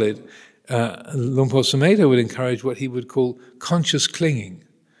more solid, Luang Por Sumedho would encourage what he would call conscious clinging,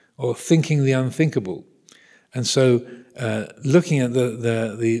 or thinking the unthinkable. And so looking at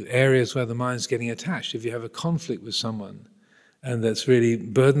the areas where the mind's getting attached, if you have a conflict with someone, and that's really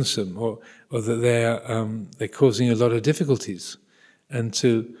burdensome, or that they're causing you a lot of difficulties, and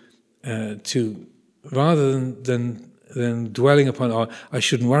to rather than dwelling upon, oh, I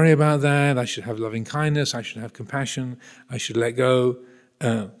shouldn't worry about that, I should have loving kindness, I should have compassion, I should let go,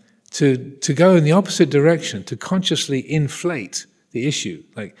 to go in the opposite direction, to consciously inflate the issue.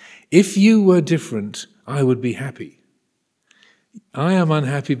 Like, if you were different, I would be happy. I am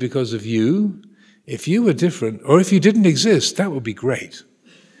unhappy because of you. If you were different, or if you didn't exist, that would be great.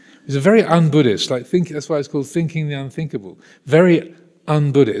 It's a very un-Buddhist, that's why it's called thinking the unthinkable. Very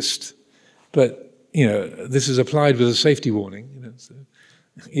un-Buddhist, but this is applied with a safety warning. So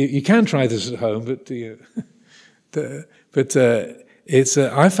you can try this at home, but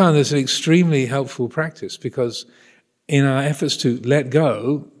I found this an extremely helpful practice, because in our efforts to let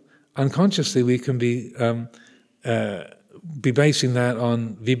go, unconsciously we can be basing that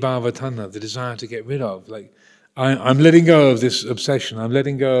on vibhava tanha, the desire to get rid of. Like, I'm letting go of this obsession, I'm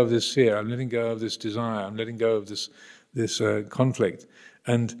letting go of this fear, I'm letting go of this desire, I'm letting go of this conflict.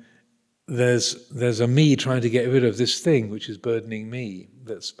 And there's a me trying to get rid of this thing which is burdening me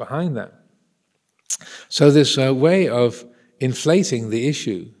that's behind that. So this way of inflating the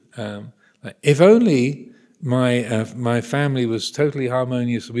issue, if only my family was totally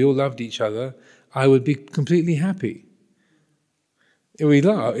harmonious, we all loved each other, I would be completely happy. We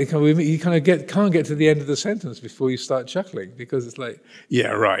laugh. You kind of can't get to the end of the sentence before you start chuckling, because it's like, yeah,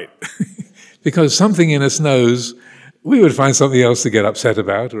 right. Because something in us knows we would find something else to get upset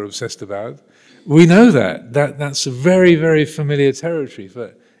about or obsessed about. We know that's a very, very familiar territory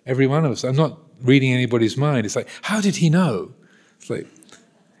for every one of us. I'm not reading anybody's mind. It's like, how did he know? It's like,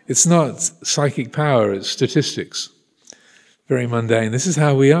 it's not psychic power, it's statistics. Very mundane. This is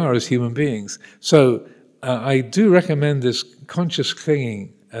how we are as human beings. So I do recommend this conscious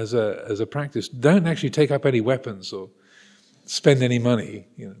clinging as a practice. Don't actually take up any weapons or spend any money.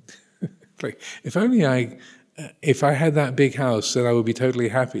 Like, if I had that big house, then I would be totally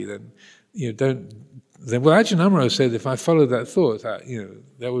happy. Then well, Ajahn Amaro said, if I followed that thought,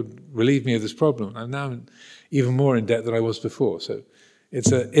 that would relieve me of this problem. I'm now even more in debt than I was before. So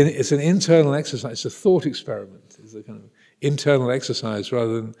it's an internal exercise. It's a thought experiment. It's a kind of internal exercise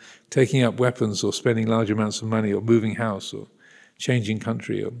rather than taking up weapons or spending large amounts of money or moving house or changing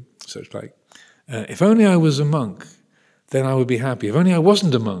country or such like. If only I was a monk, then I would be happy. If only I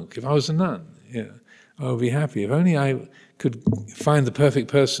wasn't a monk, if I was a nun, I would be happy. If only I could find the perfect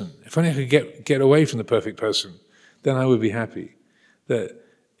person, if only I could get away from the perfect person, then I would be happy. That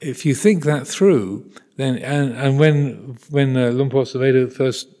if you think that through, then and when Lumpur Saveda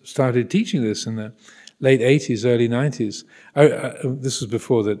first started teaching this in the late 80s, early 90s, this was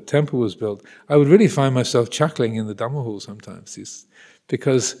before the temple was built, I would really find myself chuckling in the Dhamma hall sometimes,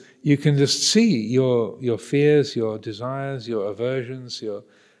 because you can just see your fears, your desires, your aversions, your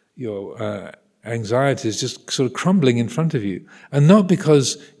anxieties just sort of crumbling in front of you. And not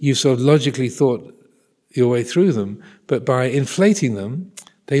because you sort of logically thought your way through them, but by inflating them,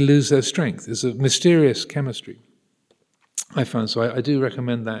 they lose their strength. It's a mysterious chemistry, I found. So I do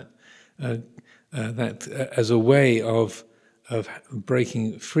recommend that as a way of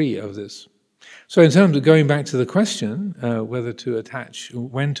breaking free of this. So in terms of going back to the question, whether to attach,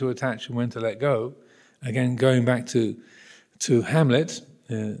 when to attach and when to let go, again, going back to Hamlet,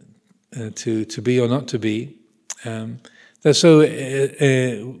 to be or not to be. So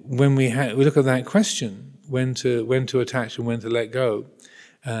when we look at that question, when to attach and when to let go,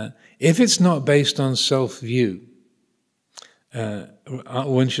 if it's not based on self-view,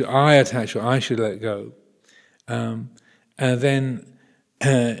 when should I attach or I should let go, then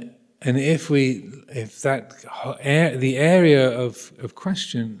and if the area of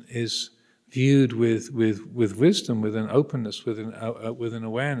question is viewed with wisdom, with an openness, with an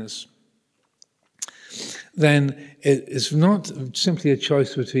awareness, then it's not simply a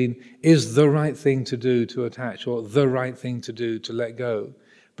choice between is the right thing to do to attach or the right thing to do to let go,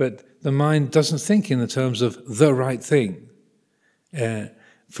 but the mind doesn't think in the terms of the right thing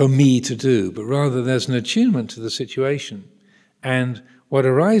for me to do, but rather there's an attunement to the situation. And what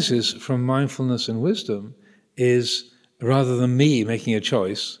arises from mindfulness and wisdom is, rather than me making a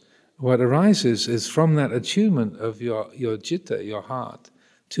choice, what arises is from that attunement of your citta, your heart,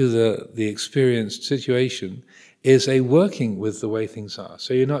 to the experienced situation, is a working with the way things are.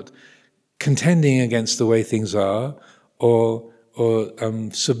 So you're not contending against the way things are or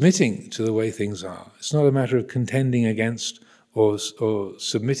submitting to the way things are. It's not a matter of contending against or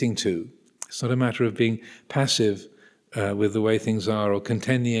submitting to. It's not a matter of being passive with the way things are or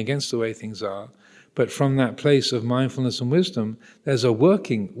contending against the way things are. But from that place of mindfulness and wisdom, there's a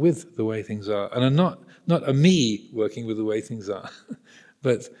working with the way things are, and not a me working with the way things are.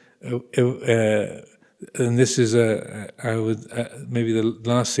 But and this is maybe the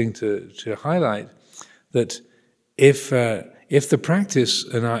last thing to highlight, that if the practice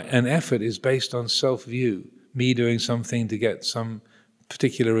and effort is based on self-view, me doing something to get some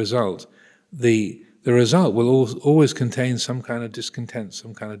particular result, the result will always contain some kind of discontent,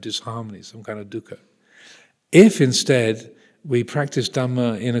 some kind of disharmony, some kind of dukkha. If instead we practice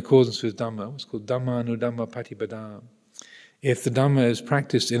Dhamma in accordance with Dhamma, it's called Dhamma Anudhamma Patipada. If the Dhamma is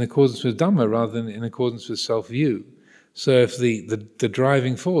practiced in accordance with Dhamma rather than in accordance with self-view, so if the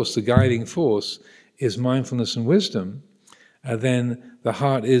driving force, the guiding force is mindfulness and wisdom, then the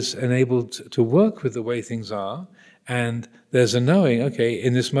heart is enabled to work with the way things are, and there's a knowing, okay,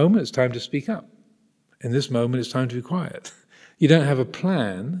 in this moment it's time to speak up. In this moment it's time to be quiet. You don't have a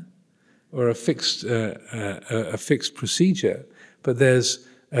plan or a fixed procedure, but there's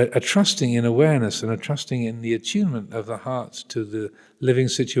a trusting in awareness and a trusting in the attunement of the heart to the living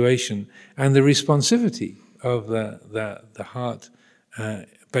situation and the responsivity of the heart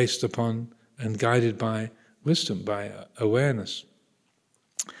based upon and guided by wisdom, by awareness.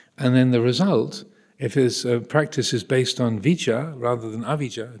 And then the result, if his practice is based on vicca rather than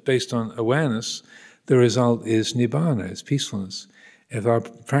avijja, based on awareness, the result is nibbana, it's peacefulness. If our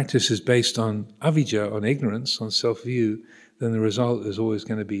practice is based on avijja, on ignorance, on self-view, then the result is always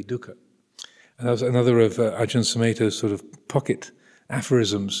going to be dukkha. And that was another of Ajahn Sumedho's sort of pocket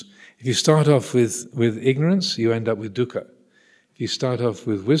aphorisms. If you start off with ignorance, you end up with dukkha. If you start off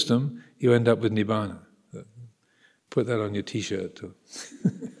with wisdom, you end up with nibbana. Put that on your t-shirt.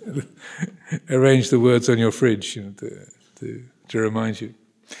 Arrange the words on your fridge, to remind you.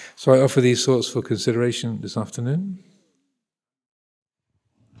 So I offer these thoughts for consideration this afternoon.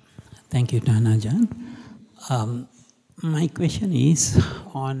 Thank you, Ajahn. My question is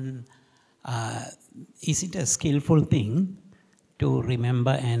on, is it a skillful thing to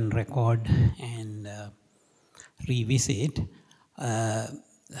remember and record and revisit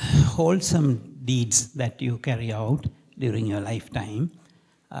wholesome deeds that you carry out during your lifetime?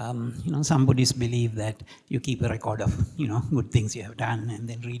 Some Buddhists believe that you keep a record of, good things you have done and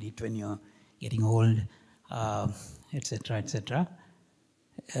then read it when you're getting old, etc., etc.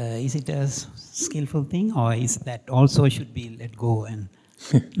 Is it a skillful thing, or is that also should be let go and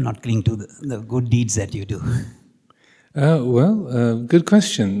not cling to the good deeds that you do? Good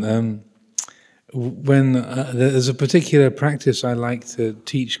question. When there's a particular practice I like to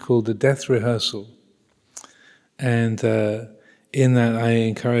teach called the death rehearsal, and in that I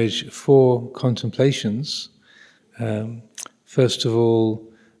encourage 4 contemplations. First of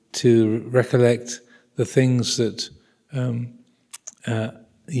all, to recollect the things that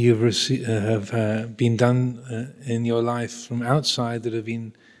have been done in your life from outside that have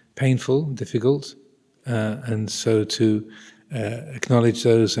been painful, difficult, and so to acknowledge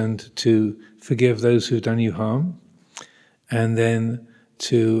those and to forgive those who've done you harm, and then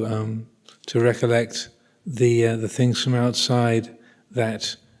to recollect the things from outside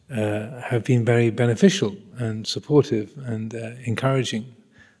that have been very beneficial and supportive and encouraging,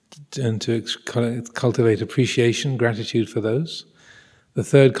 and to cultivate appreciation, gratitude for those. The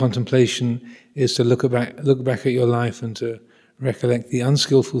third contemplation is to look back at your life and to recollect the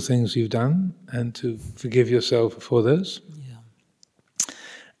unskillful things you've done and to forgive yourself for those. Yeah.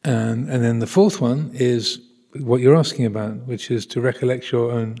 And then the fourth one is what you're asking about, which is to recollect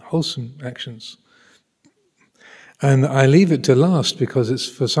your own wholesome actions. And I leave it to last because it's,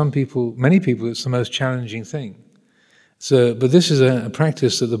 for some people, many people, it's the most challenging thing. But this is a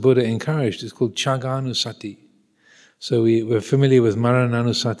practice that the Buddha encouraged. It's called Chaganusati. So we're familiar with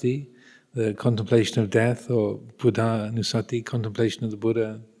Marananusati, the contemplation of death, or Buddha-nusati, contemplation of the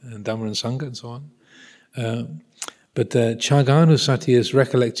Buddha and Dhamma and Sangha and so on. But Chaganusati is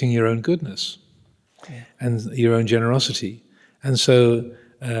recollecting your own goodness and your own generosity. And so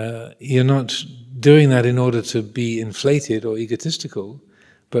you're not doing that in order to be inflated or egotistical,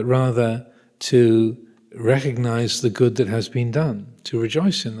 but rather to recognize the good that has been done, to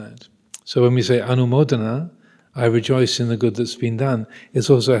rejoice in that. So when we say anumodana, I rejoice in the good that's been done, it's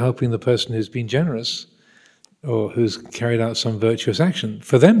also helping the person who's been generous or who's carried out some virtuous action,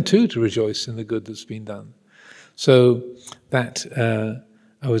 for them too to rejoice in the good that's been done. So that,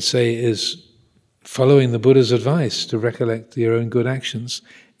 I would say, is following the Buddha's advice to recollect your own good actions.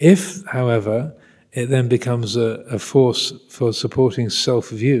 If, however, it then becomes a force for supporting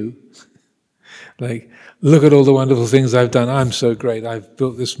self-view, like, look at all the wonderful things I've done, I'm so great, I've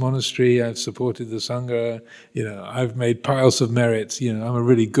built this monastery, I've supported the Sangha, I've made piles of merits, I'm a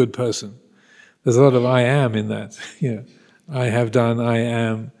really good person. There's a lot of I am in that, I have done, I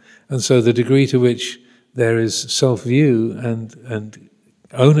am. And so the degree to which there is self-view and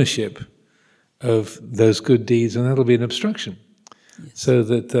ownership of those good deeds, and that'll be an obstruction. Yes. So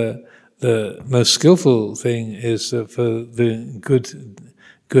that the most skillful thing is for the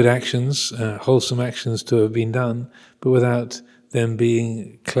good actions, wholesome actions to have been done, but without them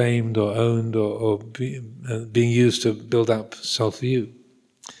being claimed or owned or being used to build up self-view.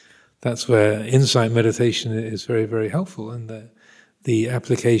 That's where insight meditation is very, very helpful, and the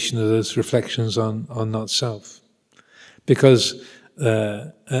application of those reflections on not self. Because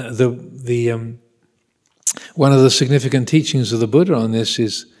one of the significant teachings of the Buddha on this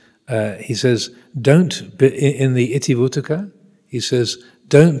is, he says, in the Itivuttaka, he says,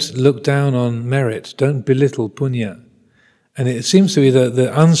 don't look down on merit, don't belittle punya. And it seems to be that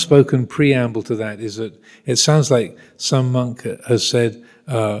the unspoken preamble to that is that it sounds like some monk has said,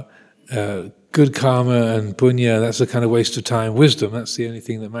 good karma and punya, that's a kind of waste of time. Wisdom, that's the only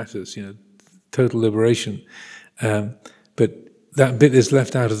thing that matters, total liberation. But that bit is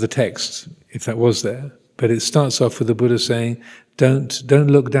left out of the text, if that was there. But it starts off with the Buddha saying, don't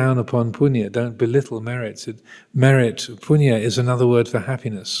look down upon punya, don't belittle merits. Merit, punya, is another word for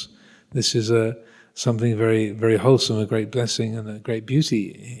happiness. This is something very, very wholesome, a great blessing and a great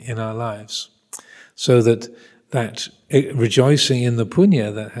beauty in our lives. So that rejoicing in the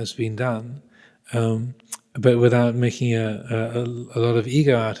punya that has been done, but without making a lot of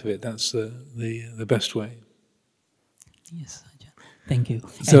ego out of it, that's the best way. Yes, thank you.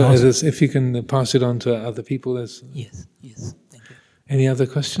 So if you can pass it on to other people. Yes, thank you. Any other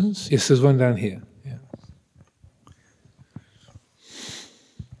questions? Yes, there's one down here. Yeah.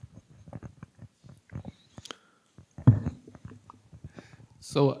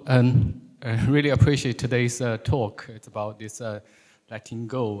 So I really appreciate today's talk. It's about this letting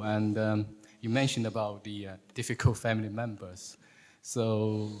go, and you mentioned about the difficult family members.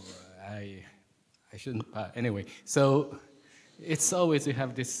 So I shouldn't, anyway. So it's always you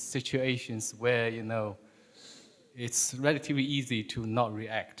have these situations where, you know, it's relatively easy to not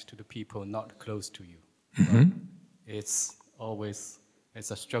react to the people not close to you. Mm-hmm. It's always,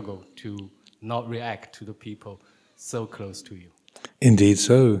 it's a struggle to not react to the people so close to you. Indeed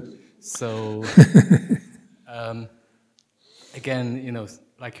so. So, again, you know,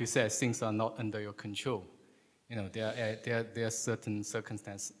 like you said, things are not under your control. You know, there are certain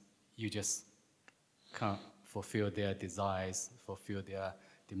circumstances you just can't fulfill their desires, fulfill their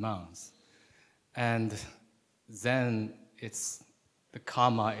demands. And then the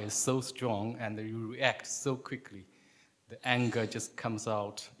karma is so strong and you react so quickly. The anger just comes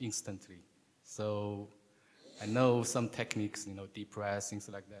out instantly. So I know some techniques, you know, deep breath, things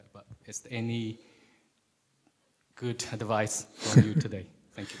like that, but is there any good advice from you today?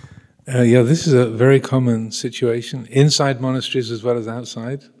 Thank you. Yeah, this is a very common situation, inside monasteries as well as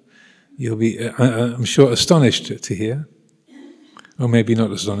outside. You'll be, I'm sure, astonished to hear. Or maybe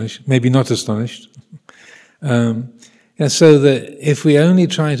not astonished. Maybe not astonished. So that if we only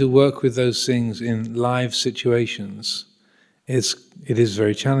try to work with those things in live situations, it is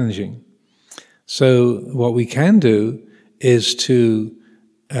very challenging. So what we can do is to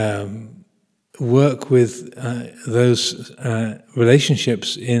work with those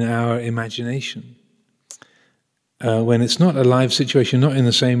relationships in our imagination. When it's not a live situation, not in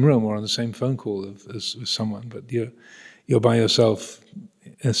the same room or on the same phone call as someone, but you're by yourself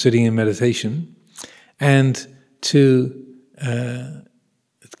sitting in meditation, and to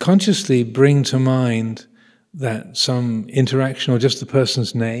consciously bring to mind that some interaction or just the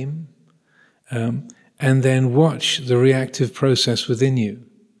person's name, and then watch the reactive process within you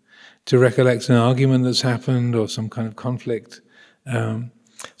to recollect an argument that's happened or some kind of conflict.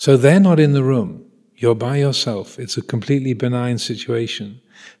 So they're not in the room. You're by yourself. It's a completely benign situation.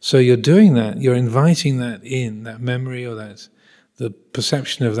 So you're doing that, you're inviting that in, that memory or the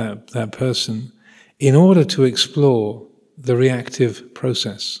perception of that person, in order to explore the reactive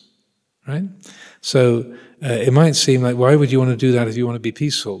process, right? So it might seem like, why would you want to do that if you want to be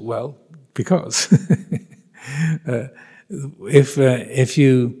peaceful? Well, because if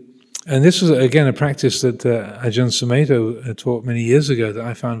you, and this was again a practice that Ajahn Amaro taught many years ago that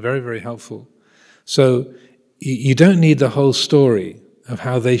I found very, very helpful. So you don't need the whole story of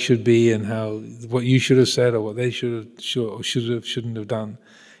how they should be and what you should have said or what they shouldn't have done.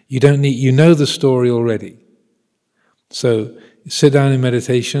 You don't need, you know the story already. So sit down in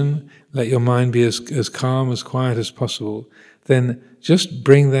meditation, let your mind be as calm, as quiet as possible. Then just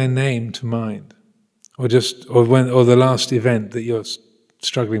bring their name to mind, or the last event that you're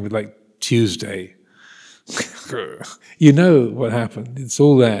struggling with, like Tuesday. You know what happened; it's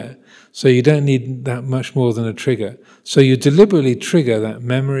all there. So you don't need that much more than a trigger. So you deliberately trigger that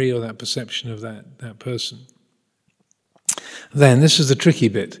memory or that perception of that person. Then, this is the tricky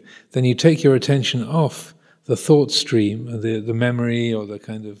bit, then you take your attention off the thought stream, the memory or the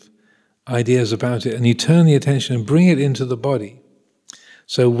kind of ideas about it, and you turn the attention and bring it into the body.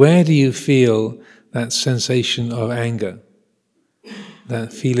 So where do you feel that sensation of anger,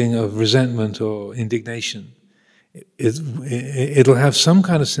 that feeling of resentment or indignation? It'll have some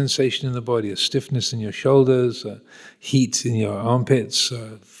kind of sensation in the body, a stiffness in your shoulders, a heat in your armpits,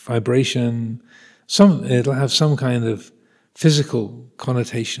 vibration. It'll have some kind of physical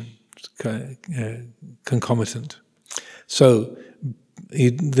connotation, concomitant. So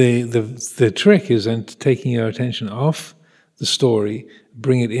the trick is then taking your attention off the story,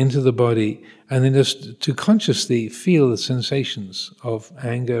 bring it into the body, and then just to consciously feel the sensations of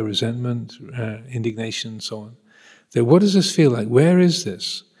anger, resentment, indignation, and so on. So what does this feel like? Where is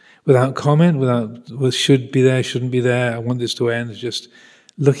this? Without comment, without should be there, shouldn't be there, I want this to end, just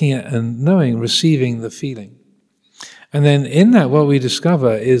looking at and knowing, receiving the feeling. And then in that, what we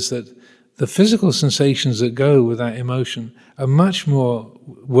discover is that the physical sensations that go with that emotion are much more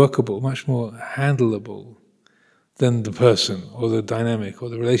workable, much more handleable than the person or the dynamic or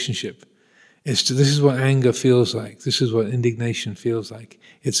the relationship. This is what anger feels like. This is what indignation feels like.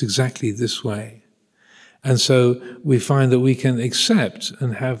 It's exactly this way. And so we find that we can accept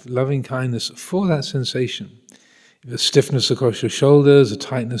and have loving kindness for that sensation. If a stiffness across your shoulders, a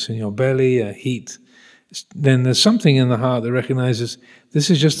tightness in your belly, a heat, then there's something in the heart that recognizes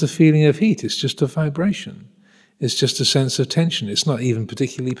this is just a feeling of heat, it's just a vibration, it's just a sense of tension, it's not even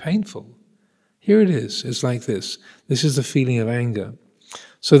particularly painful. Here it is, it's like this. This is the feeling of anger.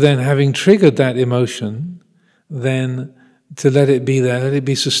 So then, having triggered that emotion, then to let it be there, let it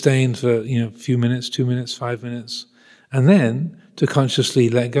be sustained for a few minutes, 2 minutes, 5 minutes, and then to consciously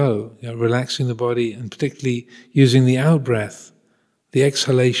let go, relaxing the body, and particularly using the out-breath, the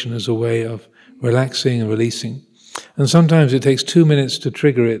exhalation as a way of relaxing and releasing. And sometimes it takes 2 minutes to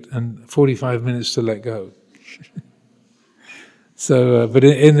trigger it and 45 minutes to let go. So, but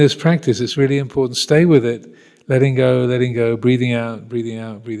in this practice, it's really important. Stay with it, letting go, breathing out, breathing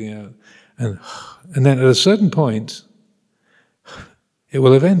out, breathing out. And then at a certain point, it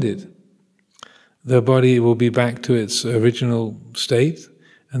will have ended. The body will be back to its original state,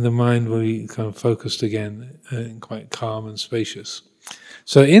 and the mind will be kind of focused again, quite calm and spacious.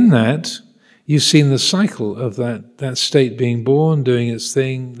 So in that, you've seen the cycle of that state being born, doing its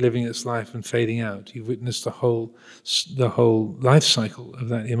thing, living its life, and fading out. You've witnessed the whole life cycle of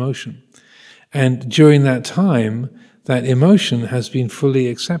that emotion. And during that time, that emotion has been fully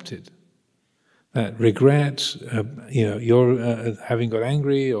accepted. That regret, you're having got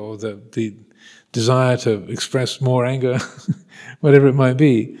angry, or the desire to express more anger, whatever it might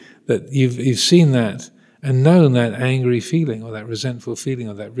be, that you've seen that and known that angry feeling, or that resentful feeling,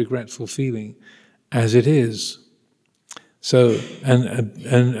 or that regretful feeling as it is. So,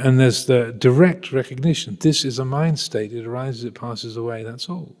 and there's the direct recognition. This is a mind state. It arises, it passes away, that's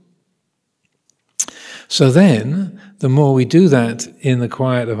all. So then, the more we do that in the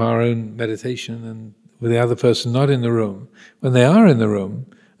quiet of our own meditation and with the other person not in the room, when they are in the room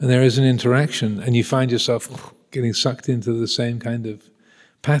and there is an interaction and you find yourself getting sucked into the same kind of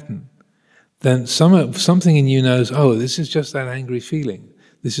pattern, then something in you knows, oh, this is just that angry feeling.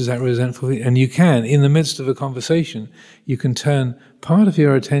 This is that resentful feeling. And you can, in the midst of a conversation, you can turn part of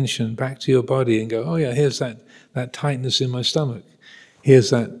your attention back to your body and go, oh yeah, here's that tightness in my stomach. Here's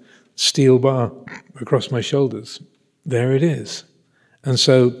that steel bar across my shoulders. There it is. And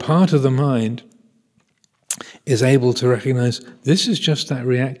so part of the mind is able to recognize, this is just that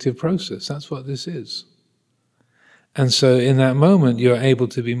reactive process. That's what this is. And so in that moment, you're able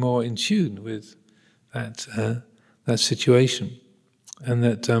to be more in tune with that situation. And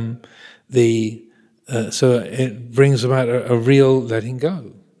that so it brings about a real letting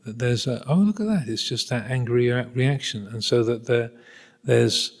go. That there's oh, look at that, it's just that angry reaction. And so that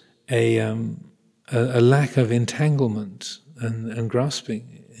there's a lack of entanglement and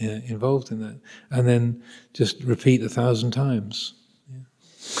grasping involved in that. And then just repeat 1,000 times. Yeah.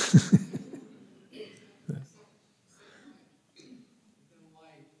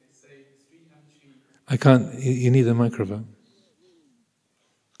 I can't, you need a microphone.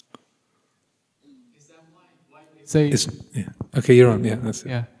 Is that why they say... Yeah. Okay, you're on, yeah, that's it.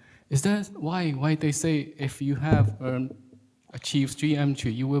 Yeah. Is that why they say if you have achieved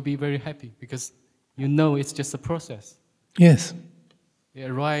 3M3, you will be very happy, because you know it's just a process. Yes. It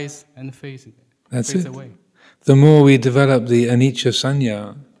arises and fades away. The more we develop the anicca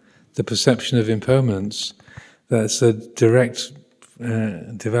sanya, the perception of impermanence, that's a direct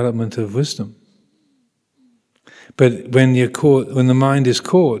development of wisdom. But when the mind is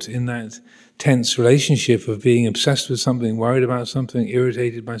caught in that tense relationship of being obsessed with something, worried about something,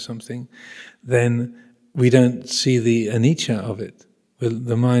 irritated by something, then we don't see the anicca of it.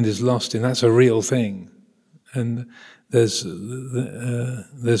 The mind is lost in that's a real thing, and there's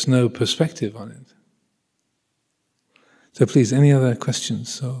no perspective on it. So please, any other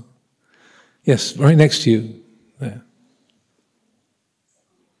questions? So, yes, right next to you, there.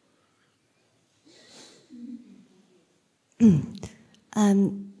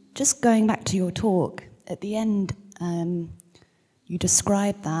 Just going back to your talk, at the end you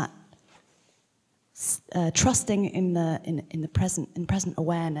described that trusting in the present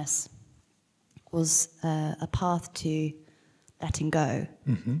awareness was a path to letting go.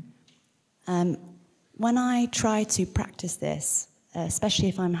 Mm-hmm. When I try to practice this, especially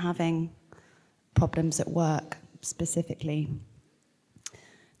if I'm having problems at work specifically,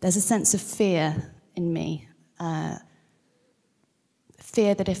 there's a sense of fear in me.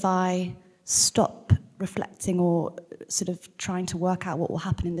 Fear that if I stop reflecting or sort of trying to work out what will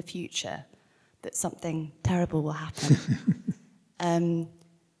happen in the future, that something terrible will happen.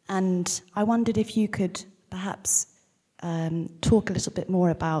 And I wondered if you could perhaps talk a little bit more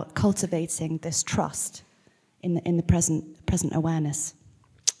about cultivating this trust in the present awareness.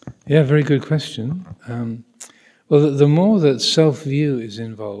 Yeah, very good question. Well, the more that self-view is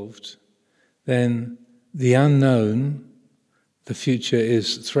involved, then the unknown, the future,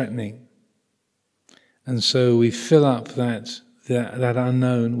 is threatening. And so we fill up that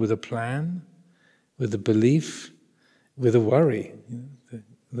unknown with a plan, with a belief, with a worry.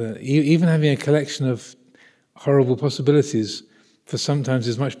 Even having a collection of horrible possibilities for sometimes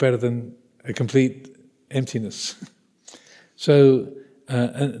is much better than a complete emptiness. So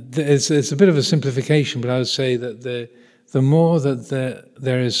it's a bit of a simplification, but I would say that the more that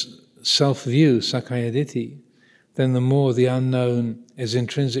there is self-view, sakkaya ditthi, then the more the unknown is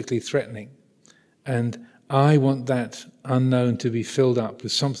intrinsically threatening. And I want that unknown to be filled up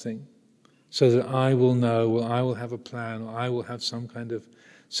with something, so that I will know, or I will have a plan, or I will have some kind of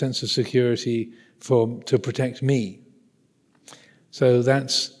sense of security to protect me. So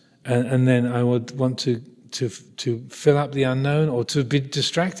that's, and then I would want to fill up the unknown, or to be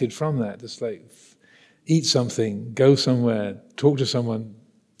distracted from that. Just like eat something, go somewhere, talk to someone,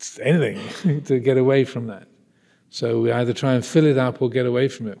 anything to get away from that. So we either try and fill it up or get away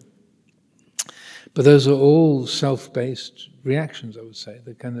from it. But those are all self-based reactions, I would say.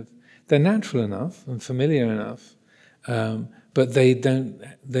 They're natural enough and familiar enough, but they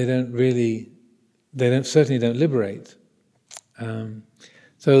certainly don't liberate.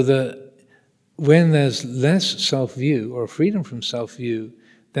 When there's less self-view or freedom from self-view,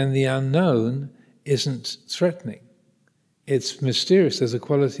 then the unknown isn't threatening. It's mysterious. There's a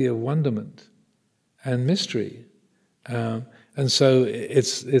quality of wonderment and mystery. And so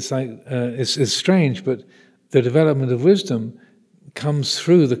it's strange, but the development of wisdom comes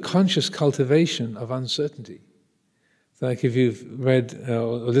through the conscious cultivation of uncertainty. Like if you've read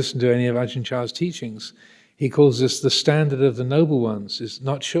or listened to any of Ajahn Chah's teachings, he calls this the standard of the noble ones is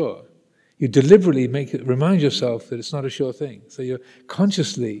not sure. You deliberately remind yourself that it's not a sure thing. So you're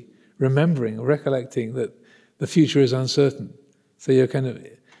consciously remembering or recollecting that the future is uncertain. So you're kind of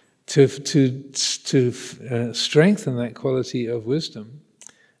to strengthen that quality of wisdom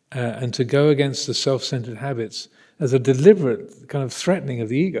and to go against the self-centered habits as a deliberate kind of threatening of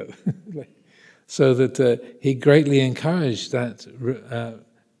the ego. So that he greatly encouraged that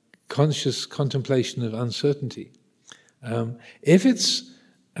conscious contemplation of uncertainty. If it's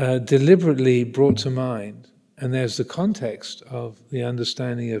deliberately brought to mind, and there's the context of the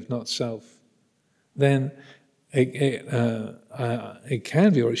understanding of not self, then it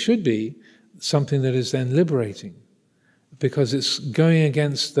can be, or it should be, something that is then liberating, because it's going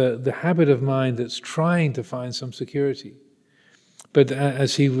against the habit of mind that's trying to find some security. But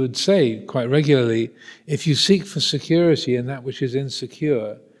as he would say quite regularly, if you seek for security in that which is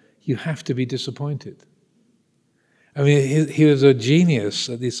insecure, you have to be disappointed. I mean, he was a genius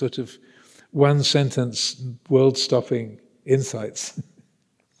at these sort of one-sentence, world-stopping insights.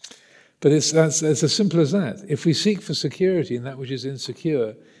 But it's as simple as that. If we seek for security in that which is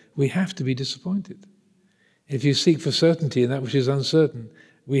insecure, we have to be disappointed. If you seek for certainty in that which is uncertain,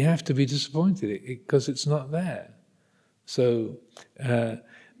 we have to be disappointed because it's not there. So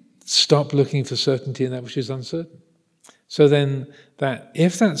stop looking for certainty in that which is uncertain. So then,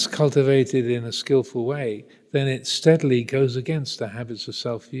 if that's cultivated in a skillful way, then it steadily goes against the habits of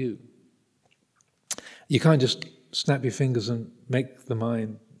self-view. You can't just snap your fingers and make the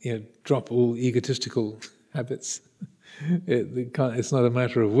mind, drop all egotistical habits. It's not a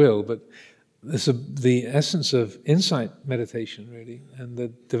matter of will, but the essence of insight meditation, really, and the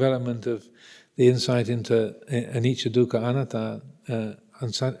development of the insight into anicca, dukkha, anatta,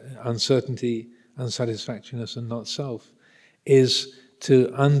 uncertainty, unsatisfactoriness, and not self, is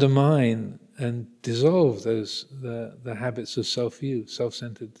to undermine and dissolve the habits of self-view,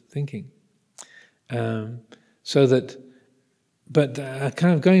 self-centered thinking. But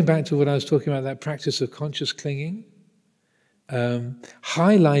kind of going back to what I was talking about, that practice of conscious clinging,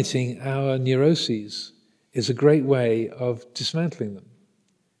 highlighting our neuroses is a great way of dismantling them.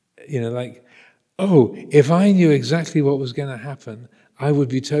 Like, oh, if I knew exactly what was going to happen, I would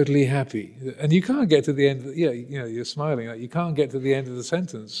be totally happy. And you can't get to the end, you're smiling, like you can't get to the end of the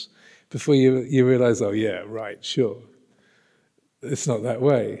sentence before you realize, oh yeah, right, sure. It's not that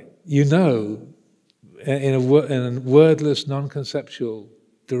way. In a wordless, non-conceptual,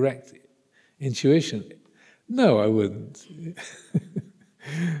 direct intuition, no, I wouldn't.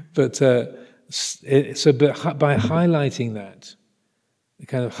 But by highlighting that,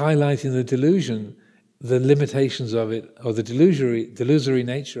 kind of highlighting the delusion, the limitations of it, or the delusory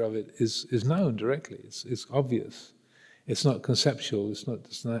nature of it, is known directly. It's obvious. It's not conceptual. It's not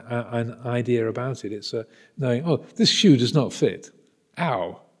just an idea about it. It's knowing, oh, this shoe does not fit.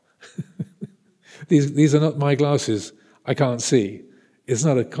 Ow! These are not my glasses. I can't see. It's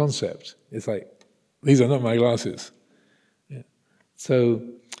not a concept. It's like, these are not my glasses. Yeah. So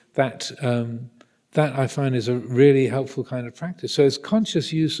that I find is a really helpful kind of practice. So it's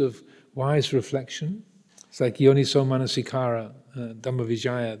conscious use of wise reflection. It's like yoniso manasikara, Dhamma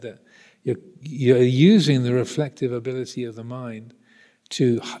Vijaya, that you're using the reflective ability of the mind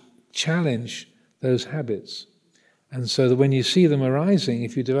to challenge those habits. And so that when you see them arising,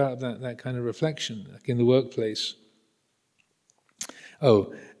 if you develop that kind of reflection, like in the workplace,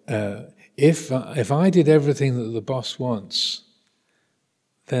 if I did everything that the boss wants,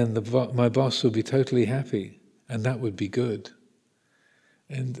 then my boss would be totally happy, and that would be good.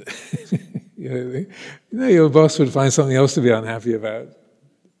 And you know, your boss would find something else to be unhappy about.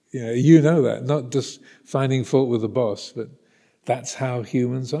 You know that, not just finding fault with the boss, but that's how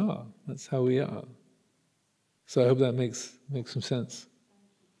humans are. That's how we are. So I hope that makes some sense.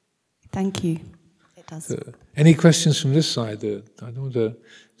 Thank you. It does. Any questions from this side? I don't want to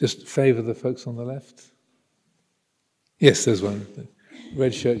just favour the folks on the left. Yes, there's one. The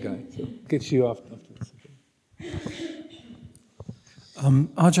red shirt guy. So get you afterwards.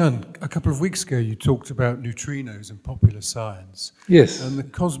 Ajahn, a couple of weeks ago you talked about neutrinos in popular science. Yes. And the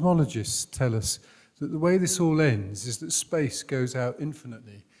cosmologists tell us that the way this all ends is that space goes out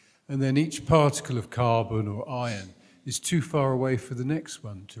infinitely, and then each particle of carbon or iron is too far away for the next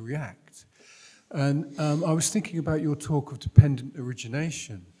one to react. And I was thinking about your talk of dependent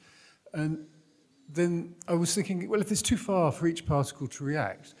origination, and then I was thinking, well, if it's too far for each particle to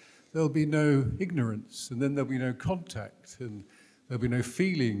react, there'll be no ignorance, and then there'll be no contact, and there'll be no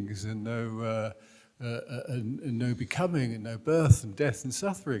feelings, and no becoming, and no birth and death and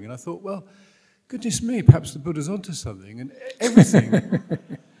suffering. And I thought, well, goodness me, perhaps the Buddha's onto something, and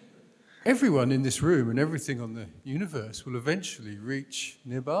everyone in this room and everything on the universe will eventually reach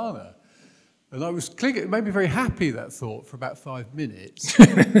Nibbana. And I was clinging, it made me very happy, that thought, for about 5 minutes.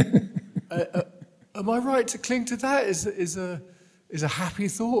 Am I right to cling to that? Is a happy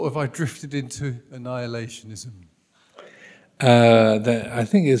thought, or have I drifted into annihilationism? I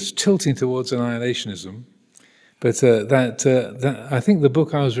think it's tilting towards annihilationism, but I think the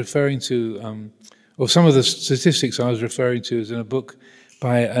book I was referring to, or some of the statistics I was referring to, is in a book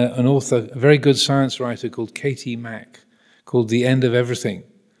by an author, a very good science writer called Katie Mack, called The End of Everything.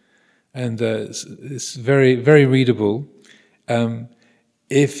 And it's very, very readable.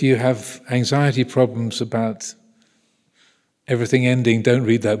 If you have anxiety problems about everything ending, don't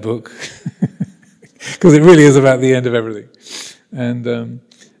read that book, because it really is about the end of everything. And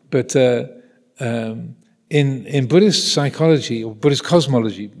in Buddhist psychology, or Buddhist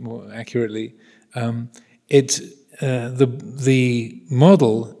cosmology, more accurately, the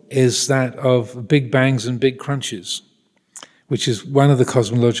model is that of big bangs and big crunches, which is one of the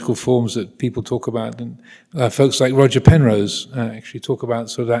cosmological forms that people talk about. And folks like Roger Penrose actually talk about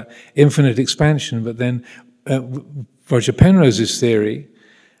sort of that infinite expansion. But then Roger Penrose's theory,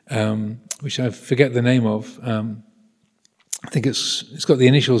 which I forget the name of, I think it's got the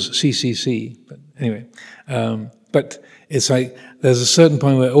initials CCC, but anyway. But it's like there's a certain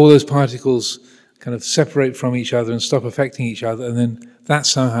point where all those particles kind of separate from each other and stop affecting each other, and then that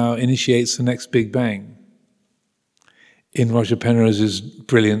somehow initiates the next Big Bang. In Roger Penrose's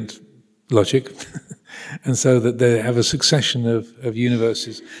brilliant logic, and so that they have a succession of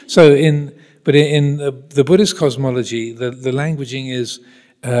universes. So in the Buddhist cosmology, the languaging is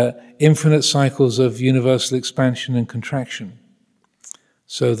infinite cycles of universal expansion and contraction,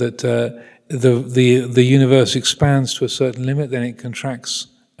 so that the universe expands to a certain limit, then it contracts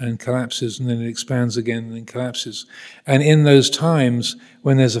and collapses, and then it expands again and then collapses. And in those times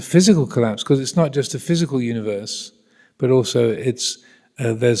when there's a physical collapse, because it's not just a physical universe, but also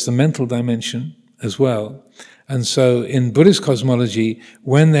there's the mental dimension as well. And so in Buddhist cosmology,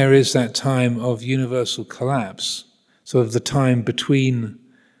 when there is that time of universal collapse, sort of the time between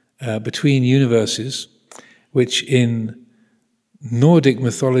universes, which in Nordic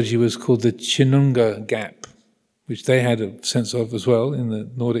mythology was called the Chinunga gap, which they had a sense of as well in the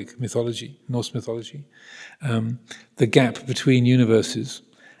Nordic mythology, Norse mythology, the gap between universes.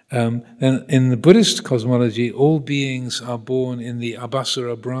 And in the Buddhist cosmology, all beings are born in the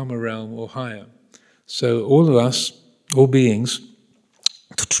Abhasara Brahma realm or higher. So all of us, all beings,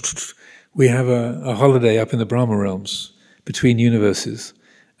 we have a holiday up in the Brahma realms between universes.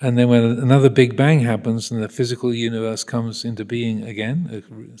 And then when another Big Bang happens and the physical universe comes into being again,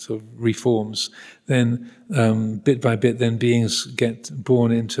 sort of reforms, then bit by bit, then beings get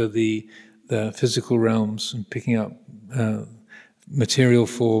born into the physical realms and picking up material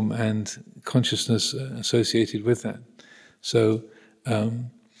form and consciousness associated with that. So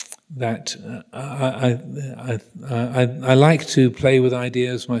that I like to play with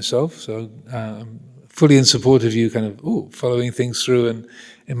ideas myself. So I'm fully in support of you, kind of following things through and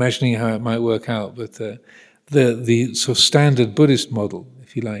imagining how it might work out. But the sort of standard Buddhist model,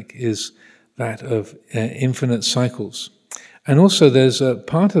 if you like, is that of infinite cycles. And also, there's a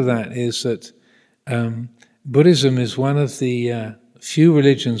part of that is that Buddhism is one of the few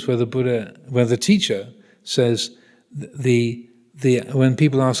religions where the teacher says when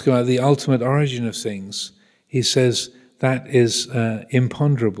people ask about the ultimate origin of things, he says that is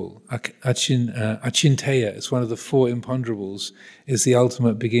imponderable. Achinteya, it's one of the four imponderables, is the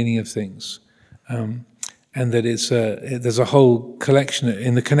ultimate beginning of things. And that there's a whole collection,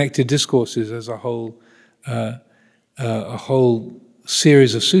 in the connected discourses, there's a whole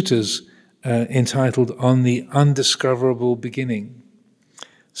series of suttas entitled On the Undiscoverable Beginning.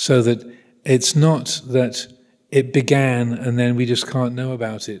 So that it's not that it began and then we just can't know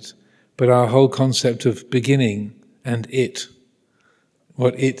about it, but our whole concept of beginning and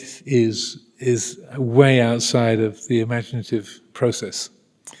what it is way outside of the imaginative process.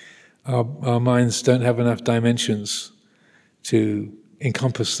 Our minds don't have enough dimensions to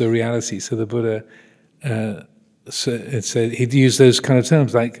encompass the reality. So the Buddha, he'd use those kind of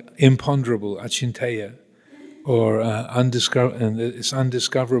terms like imponderable, achinteya, or it's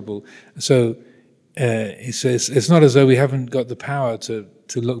undiscoverable. So he says it's not as though we haven't got the power to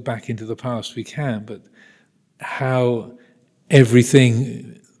look back into the past. We can, but how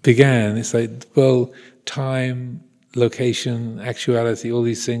everything began, it's like, well, time, location, actuality, all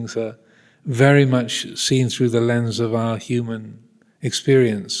these things are very much seen through the lens of our human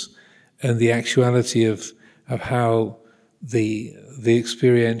experience, and the actuality of how the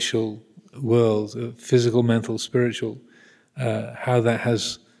experiential world, physical, mental, spiritual, how that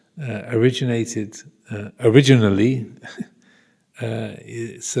has originated originally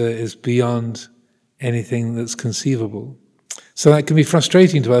is beyond anything that's conceivable. So that can be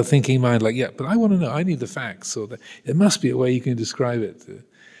frustrating to our thinking mind, like, yeah, but I want to know, I need the facts, or there must be a way you can describe it.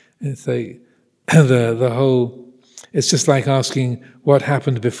 It's like the whole, it's just like asking what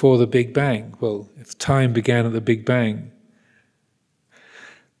happened before the Big Bang. Well, if time began at the Big Bang,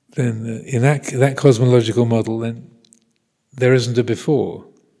 then in that cosmological model, then there isn't a before.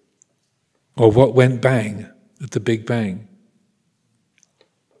 Or what went bang at the Big Bang.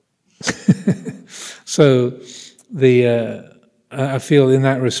 So I feel in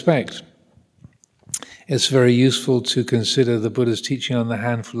that respect, it's very useful to consider the Buddha's teaching on the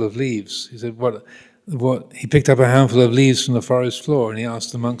handful of leaves. He said, he picked up a handful of leaves from the forest floor, and he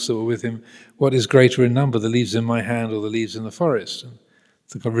asked the monks that were with him, what is greater in number, the leaves in my hand or the leaves in the forest? And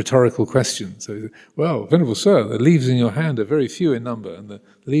it's like a rhetorical question. So he said, well, Venerable Sir, the leaves in your hand are very few in number, and the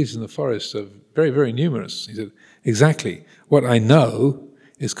leaves in the forest are very, very numerous. He said, exactly. What I know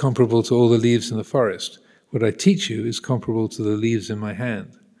is comparable to all the leaves in the forest. What I teach you is comparable to the leaves in my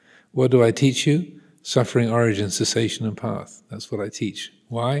hand. What do I teach you? Suffering, origin, cessation, and path. That's what I teach.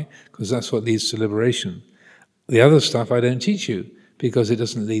 Why? Because that's what leads to liberation. The other stuff I don't teach you, because it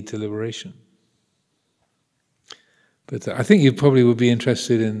doesn't lead to liberation. But I think you probably would be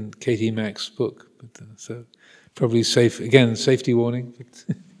interested in Katie Mack's book. So probably safety warning,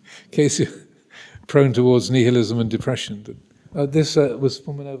 in case you're prone towards nihilism and depression. But this was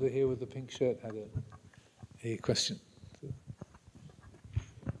woman over here with the pink shirt had a question.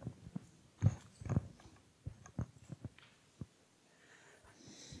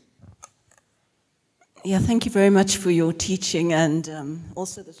 Yeah, thank you very much for your teaching, and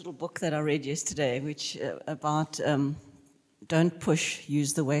also this little book that I read yesterday, which about don't push,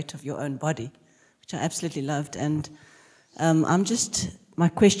 use the weight of your own body, which I absolutely loved. And my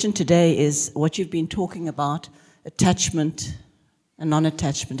question today is what you've been talking about, attachment and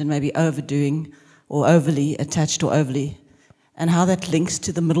non-attachment, and maybe overdoing or overly attached or overly, and how that links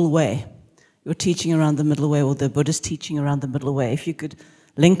to the middle way. Your teaching around the middle way, or the Buddhist teaching around the middle way. If you could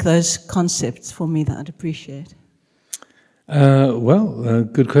link those concepts for me, that I'd appreciate.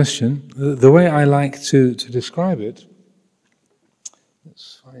 Good question. The way I like to describe it,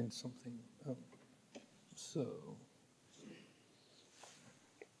 let's find something.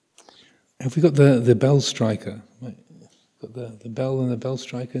 Have we got the bell striker? Got the bell and the bell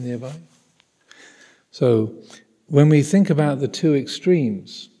striker nearby? So when we think about the two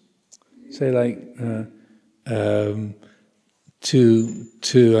extremes, say like to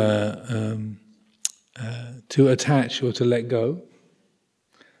attach or to let go,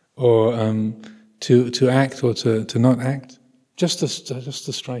 or to act or to not act, just the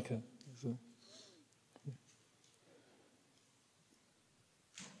striker.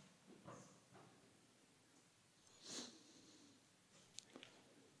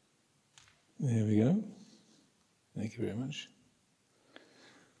 There we go. Thank you very much.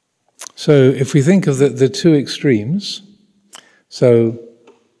 So if we think of the two extremes, so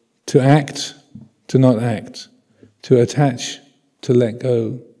to act, to not act, to attach, to let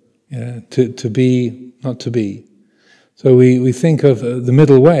go, to be, not to be. So we think of the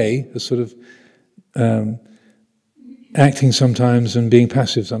middle way as sort of acting sometimes and being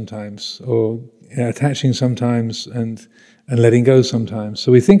passive sometimes, or attaching sometimes and letting go sometimes.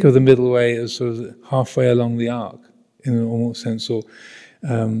 So we think of the middle way as sort of halfway along the arc, in a normal sense, or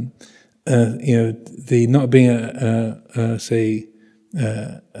the not being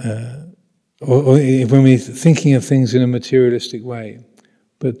or when we're thinking of things in a materialistic way.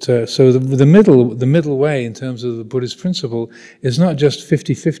 But so the middle way in terms of the Buddhist principle is not just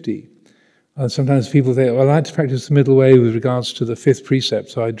 50-50. Sometimes people say, well, I like to practice the middle way with regards to the fifth precept,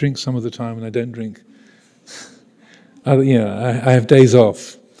 so I drink some of the time and I don't drink. I have days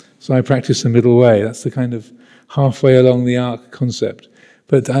off, so I practice the middle way. That's the kind of halfway along the arc concept.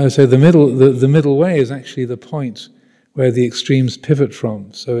 But I would say the middle way is actually the point where the extremes pivot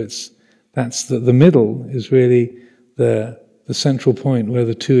from. So that's the middle is really the central point where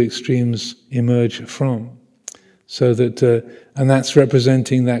the two extremes emerge from. So that, and that's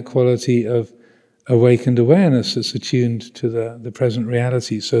representing that quality of awakened awareness that's attuned to the present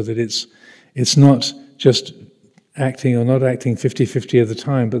reality, so that it's not just acting or not acting 50-50 of the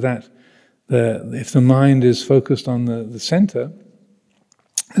time, but that if the mind is focused on the center,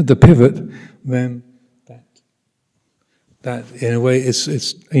 at the pivot, then that in a way it's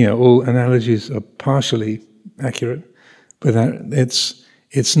all analogies are partially accurate, but that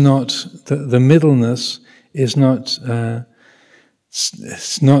it's not the middleness is not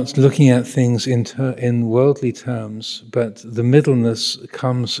it's not looking at things in worldly terms, but the middleness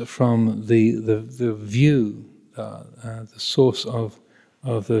comes from the view, the source of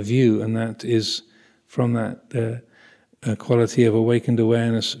the view, and that is from that quality of awakened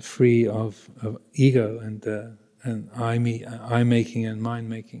awareness, free of ego and I making and mind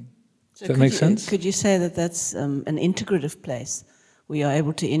making. So Does that make sense? Could you say that that's an integrative place? We are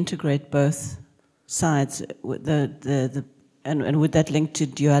able to integrate both sides, and would that link to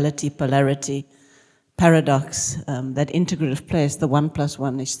duality, polarity, paradox, that integrative place, the 1 +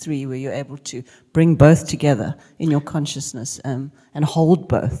 1 is 3, where you're able to bring both together in your consciousness and hold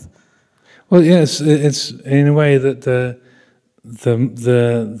both? Well, yes, it's in a way that the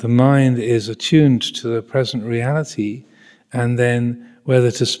mind is attuned to the present reality, and then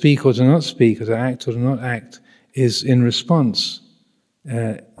whether to speak or to not speak, or to act or to not act, is in response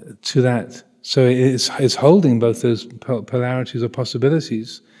to that. So it's holding both those polarities or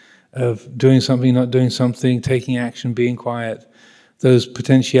possibilities of doing something, not doing something, taking action, being quiet. Those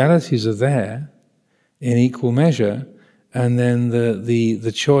potentialities are there in equal measure, and then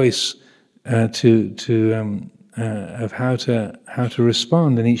the choice of how to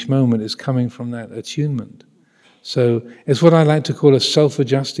respond in each moment is coming from that attunement. So it's what I like to call a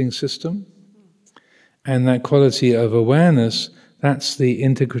self-adjusting system, and that quality of awareness, that's the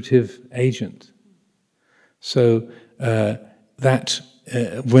integrative agent. So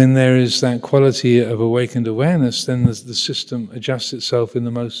when there is that quality of awakened awareness, then the system adjusts itself in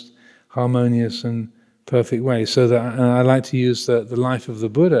the most harmonious and perfect way. So that I like to use the life of the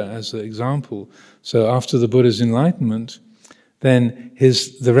Buddha as an example. So after the Buddha's enlightenment, then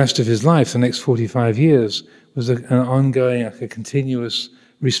the rest of his life, the next 45 years, was an ongoing, a continuous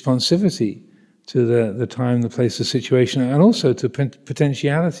responsivity to the time, the place, the situation, and also to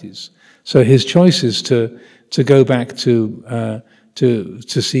potentialities. So his choice is to go back to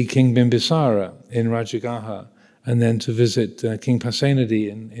see King Bimbisara in Rajagaha, and then to visit King Pasenadi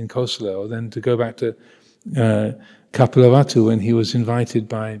in Kosala, or then to go back to Kapilavatthu when he was invited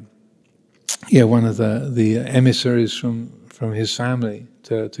by one of the emissaries from his family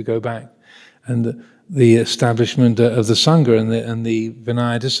to go back, and the establishment of the Sangha and the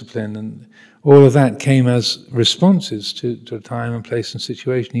Vinaya discipline, and all of that came as responses to time and place and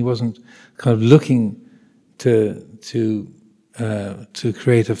situation. He wasn't kind of looking to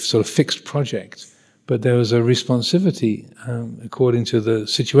create a sort of fixed project, but there was a responsivity according to the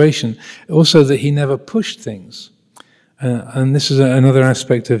situation. Also, that he never pushed things, and this is another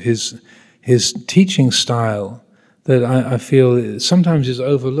aspect of his teaching style that I feel sometimes is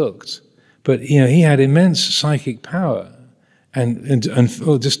overlooked. But he had immense psychic power and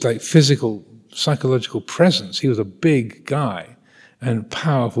just like physical, psychological presence. He was a big guy and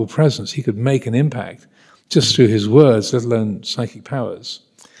powerful presence. He could make an impact just through his words, let alone psychic powers.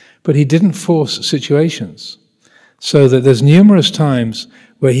 But he didn't force situations. So that there's numerous times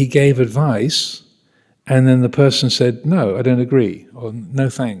where he gave advice, and then the person said, no, I don't agree, or no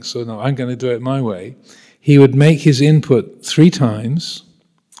thanks, or no, I'm going to do it my way. He would make his input 3 times,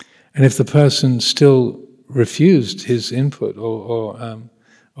 and if the person still refused his input or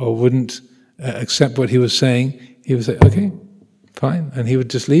wouldn't accept what he was saying, he would say, okay, fine, and he would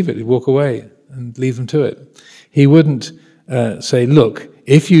just leave it. He'd walk away and leave them to it. He wouldn't say, look,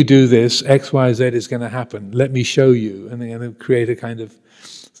 if you do this, X, Y, Z is going to happen. Let me show you, and then create a kind of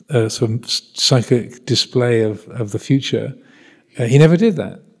sort of psychic display of the future. He never did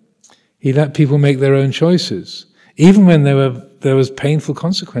that. He let people make their own choices. even when there was painful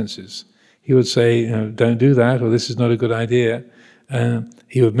consequences. He would say, don't do that, or this is not a good idea.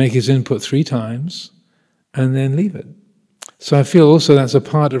 He would make his input 3 times and then leave it. So I feel also that's a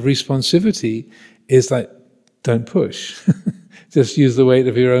part of responsivity, is like, don't push. Just use the weight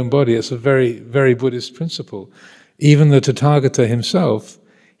of your own body. It's a very, very Buddhist principle. Even the Tathagata himself,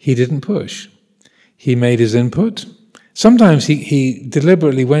 he didn't push. He made his input. Sometimes he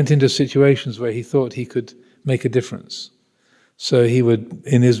deliberately went into situations where he thought he could make a difference. So he would,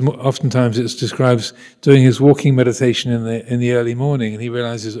 oftentimes it describes doing his walking meditation in the early morning, and he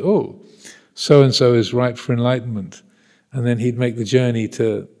realizes, oh, so-and-so is ripe for enlightenment. And then he'd make the journey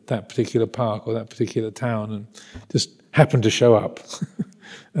to that particular park or that particular town and just happen to show up.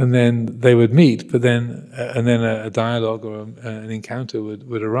 And then they would meet, but then a dialogue or an encounter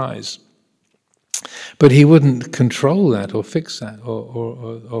would arise. But he wouldn't control that or fix that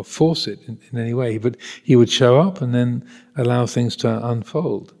or force it in any way. But he would show up and then allow things to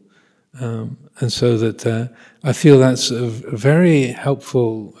unfold. And so that I feel that's a very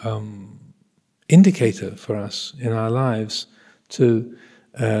helpful indicator for us in our lives to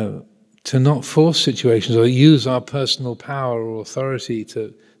not force situations or use our personal power or authority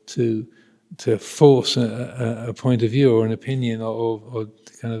to force a point of view or an opinion or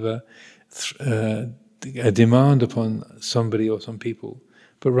kind of a demand upon somebody or some people,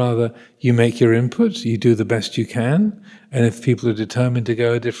 but rather you make your input, you do the best you can, and if people are determined to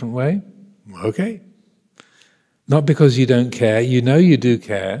go a different way, okay. Not because you don't care, you know you do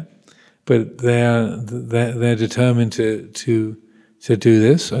care, but they're determined to do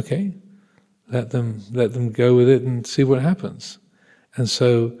this, okay. Let them go with it and see what happens. And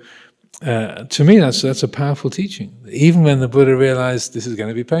so, to me, that's a powerful teaching. Even when the Buddha realized this is going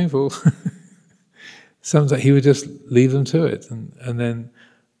to be painful, sometimes he would just leave them to it and then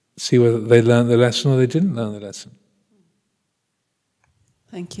see whether they learned the lesson or they didn't learn the lesson.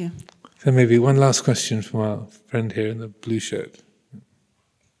 Thank you. So maybe one last question from our friend here in the blue shirt.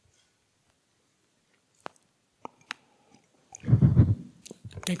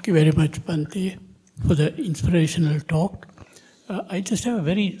 Thank you very much, Bhante, for the inspirational talk. I just have a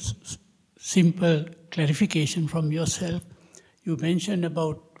very simple clarification from yourself. You mentioned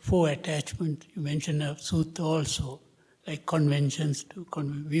about 4 attachments. You mentioned a sutta also, like conventions to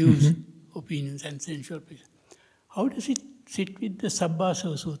views, opinions, and sensual pleasure. How does it sit with the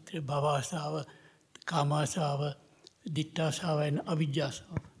Sabbasava Sutra, Bhavasava, Kamasava, Ditthasava, and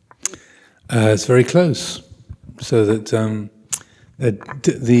Avijjasava? It's very close. So that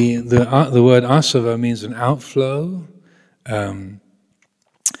the word asava means an outflow.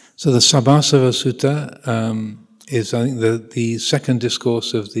 So the Sabbasava Sutta is, I think, the second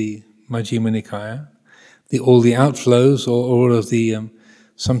discourse of the Majjhima Nikaya. All the outflows, or all of the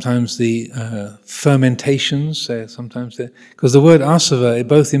sometimes the fermentations. Sometimes because the word asava, it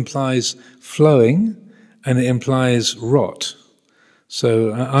both implies flowing and it implies rot.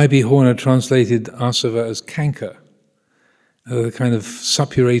 So I.B. Horner translated asava as canker, a kind of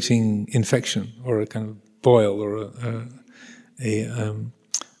suppurating infection, or a kind of boil, or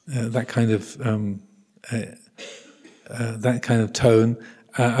that kind of tone.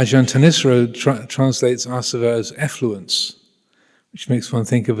 Ajahn Amaro translates asava as effluence, which makes one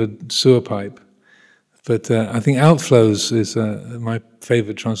think of a sewer pipe. But I think outflows is my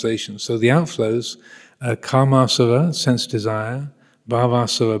favorite translation. So the outflows, kamasava, sense desire,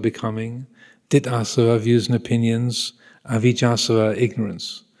 bhavasava, becoming, ditthasava, views and opinions, avijjasava,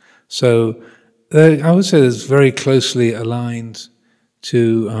 ignorance. So I would say it's very closely aligned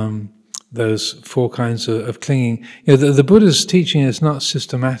to those 4 kinds of clinging. The Buddha's teaching is not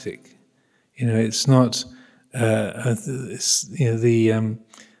systematic. It's not. There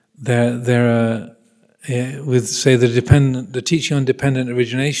are with, say, the teaching on dependent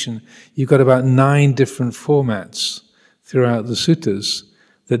origination. You've got about 9 different formats throughout the suttas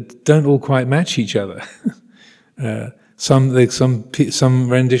that don't all quite match each other. Some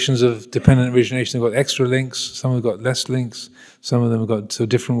renditions of dependent origination have got extra links, some have got less links, some of them have got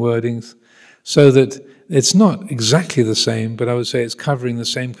different wordings, so that it's not exactly the same, but I would say it's covering the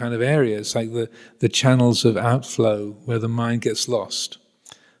same kind of areas, like the channels of outflow where the mind gets lost.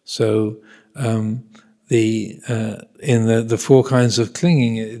 So in the 4 kinds of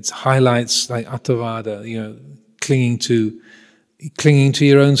clinging, it highlights like attavada, clinging to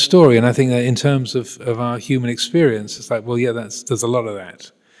your own story. And I think that in terms of our human experience, it's like, well, yeah, there's a lot of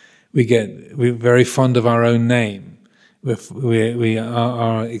that. We're very fond of our own name.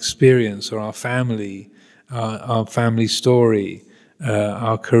 Our experience or our family story,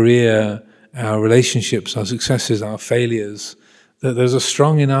 our career, our relationships, our successes, our failures, that those are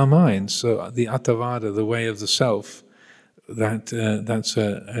strong in our minds. So the attavada, the way of the self, that's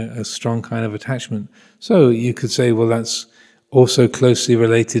a strong kind of attachment. So you could say, well, that's also closely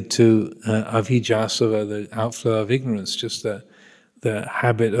related to avijjasava, the outflow of ignorance, just the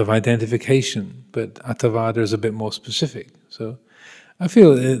habit of identification. But attavada is a bit more specific. So I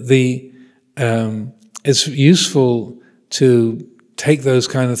feel it's useful to take those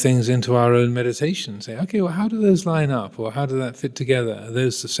kind of things into our own meditation. Say, okay, well, how do those line up? Or how do that fit together? Are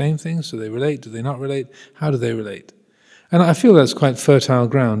those the same things? Do they relate? Do they not relate? How do they relate? And I feel that's quite fertile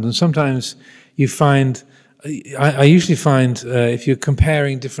ground. And sometimes you find, I usually find, if you're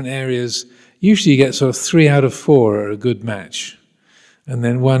comparing different areas, usually you get sort of 3 out of 4 are a good match. And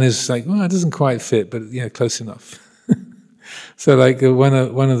then one is like, well, it doesn't quite fit, but yeah, close enough. So like one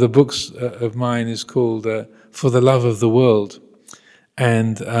of the books of mine is called For the Love of the World.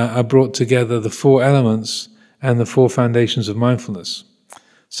 And I brought together the 4 elements and the 4 foundations of mindfulness.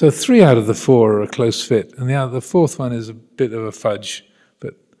 So 3 out of the 4 are a close fit, and the 4th one is a bit of a fudge.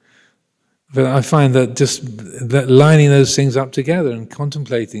 But I find that just that lining those things up together and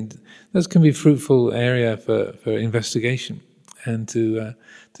contemplating, that can be a fruitful area for investigation, and to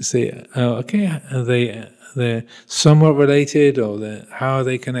say, oh, okay, they're somewhat related, or how are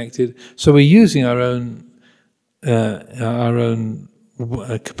they connected? So we're using our own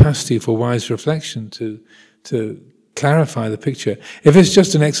capacity for wise reflection to clarify the picture. If it's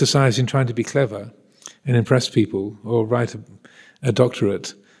just an exercise in trying to be clever and impress people or write a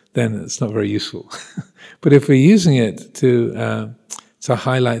doctorate, then it's not very useful. But if we're using it to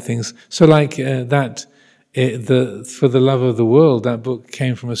highlight things, so like For the Love of the World, that book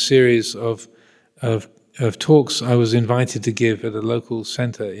came from a series of talks I was invited to give at a local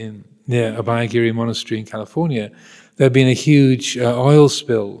center near Amaravati Monastery in California. There had been a huge oil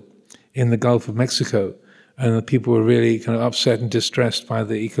spill in the Gulf of Mexico, and the people were really kind of upset and distressed by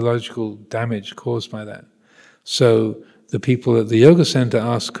the ecological damage caused by that. So the people at the yoga center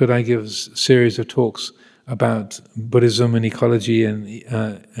asked, could I give a series of talks about Buddhism and ecology and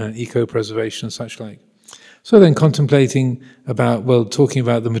eco-preservation and such like. So then contemplating about, well, talking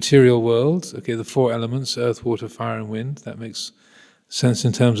about the material world, okay, the 4 elements, earth, water, fire and wind, that makes sense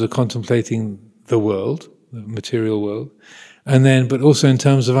in terms of contemplating the world, the material world. And then, but also in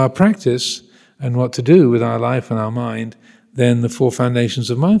terms of our practice and what to do with our life and our mind, then the 4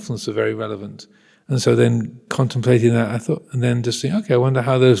 foundations of mindfulness are very relevant. And so then contemplating that, I thought, and then just saying, okay, I wonder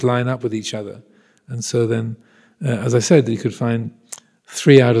how those line up with each other. And so then, as I said, you could find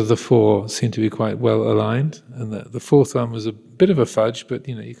 3 out of the 4 seem to be quite well aligned, and the 4th one was a bit of a fudge, but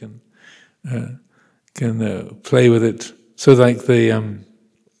you know, you can play with it. So like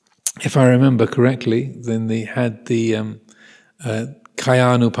if I remember correctly, then they had the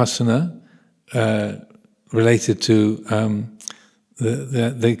Kayanupassana related to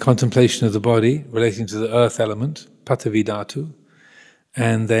the contemplation of the body, relating to the earth element, Patavi Dhatu,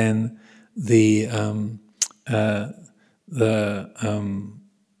 and then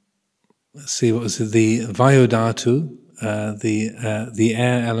let's see, what was it? The Vayu Dhatu, the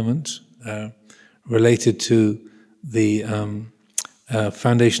air element, related to the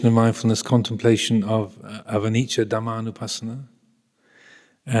foundation of mindfulness, contemplation of anicca Dhammanupassana.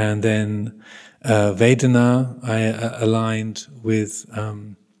 And then Vedana, I aligned with,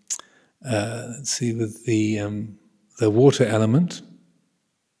 let's see, with the water element,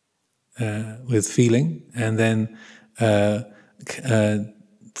 with feeling, and then the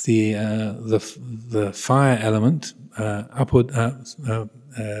fire element,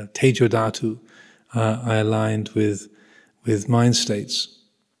 Tejo Dhatu, I aligned with mind states.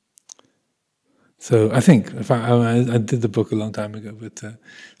 So I think, I did the book a long time ago, but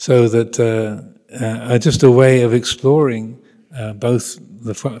so that just a way of exploring both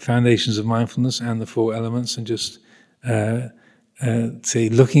the foundations of mindfulness and the 4 elements, and just say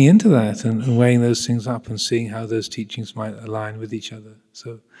looking into that and weighing those things up and seeing how those teachings might align with each other.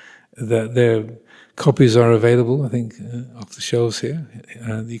 So that their copies are available, I think, off the shelves here.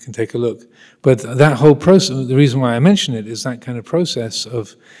 You can take a look. But that whole process, the reason why I mention it is that kind of process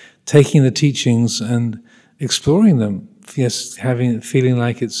of taking the teachings and exploring them. Yes, feeling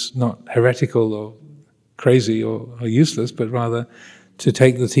like it's not heretical or crazy or useless, but rather to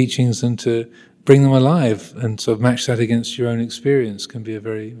take the teachings and to bring them alive and sort of match that against your own experience can be a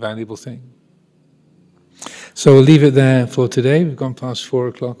very valuable thing. So we'll leave it there for today. We've gone past 4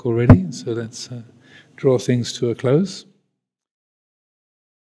 o'clock already, so let's draw things to a close.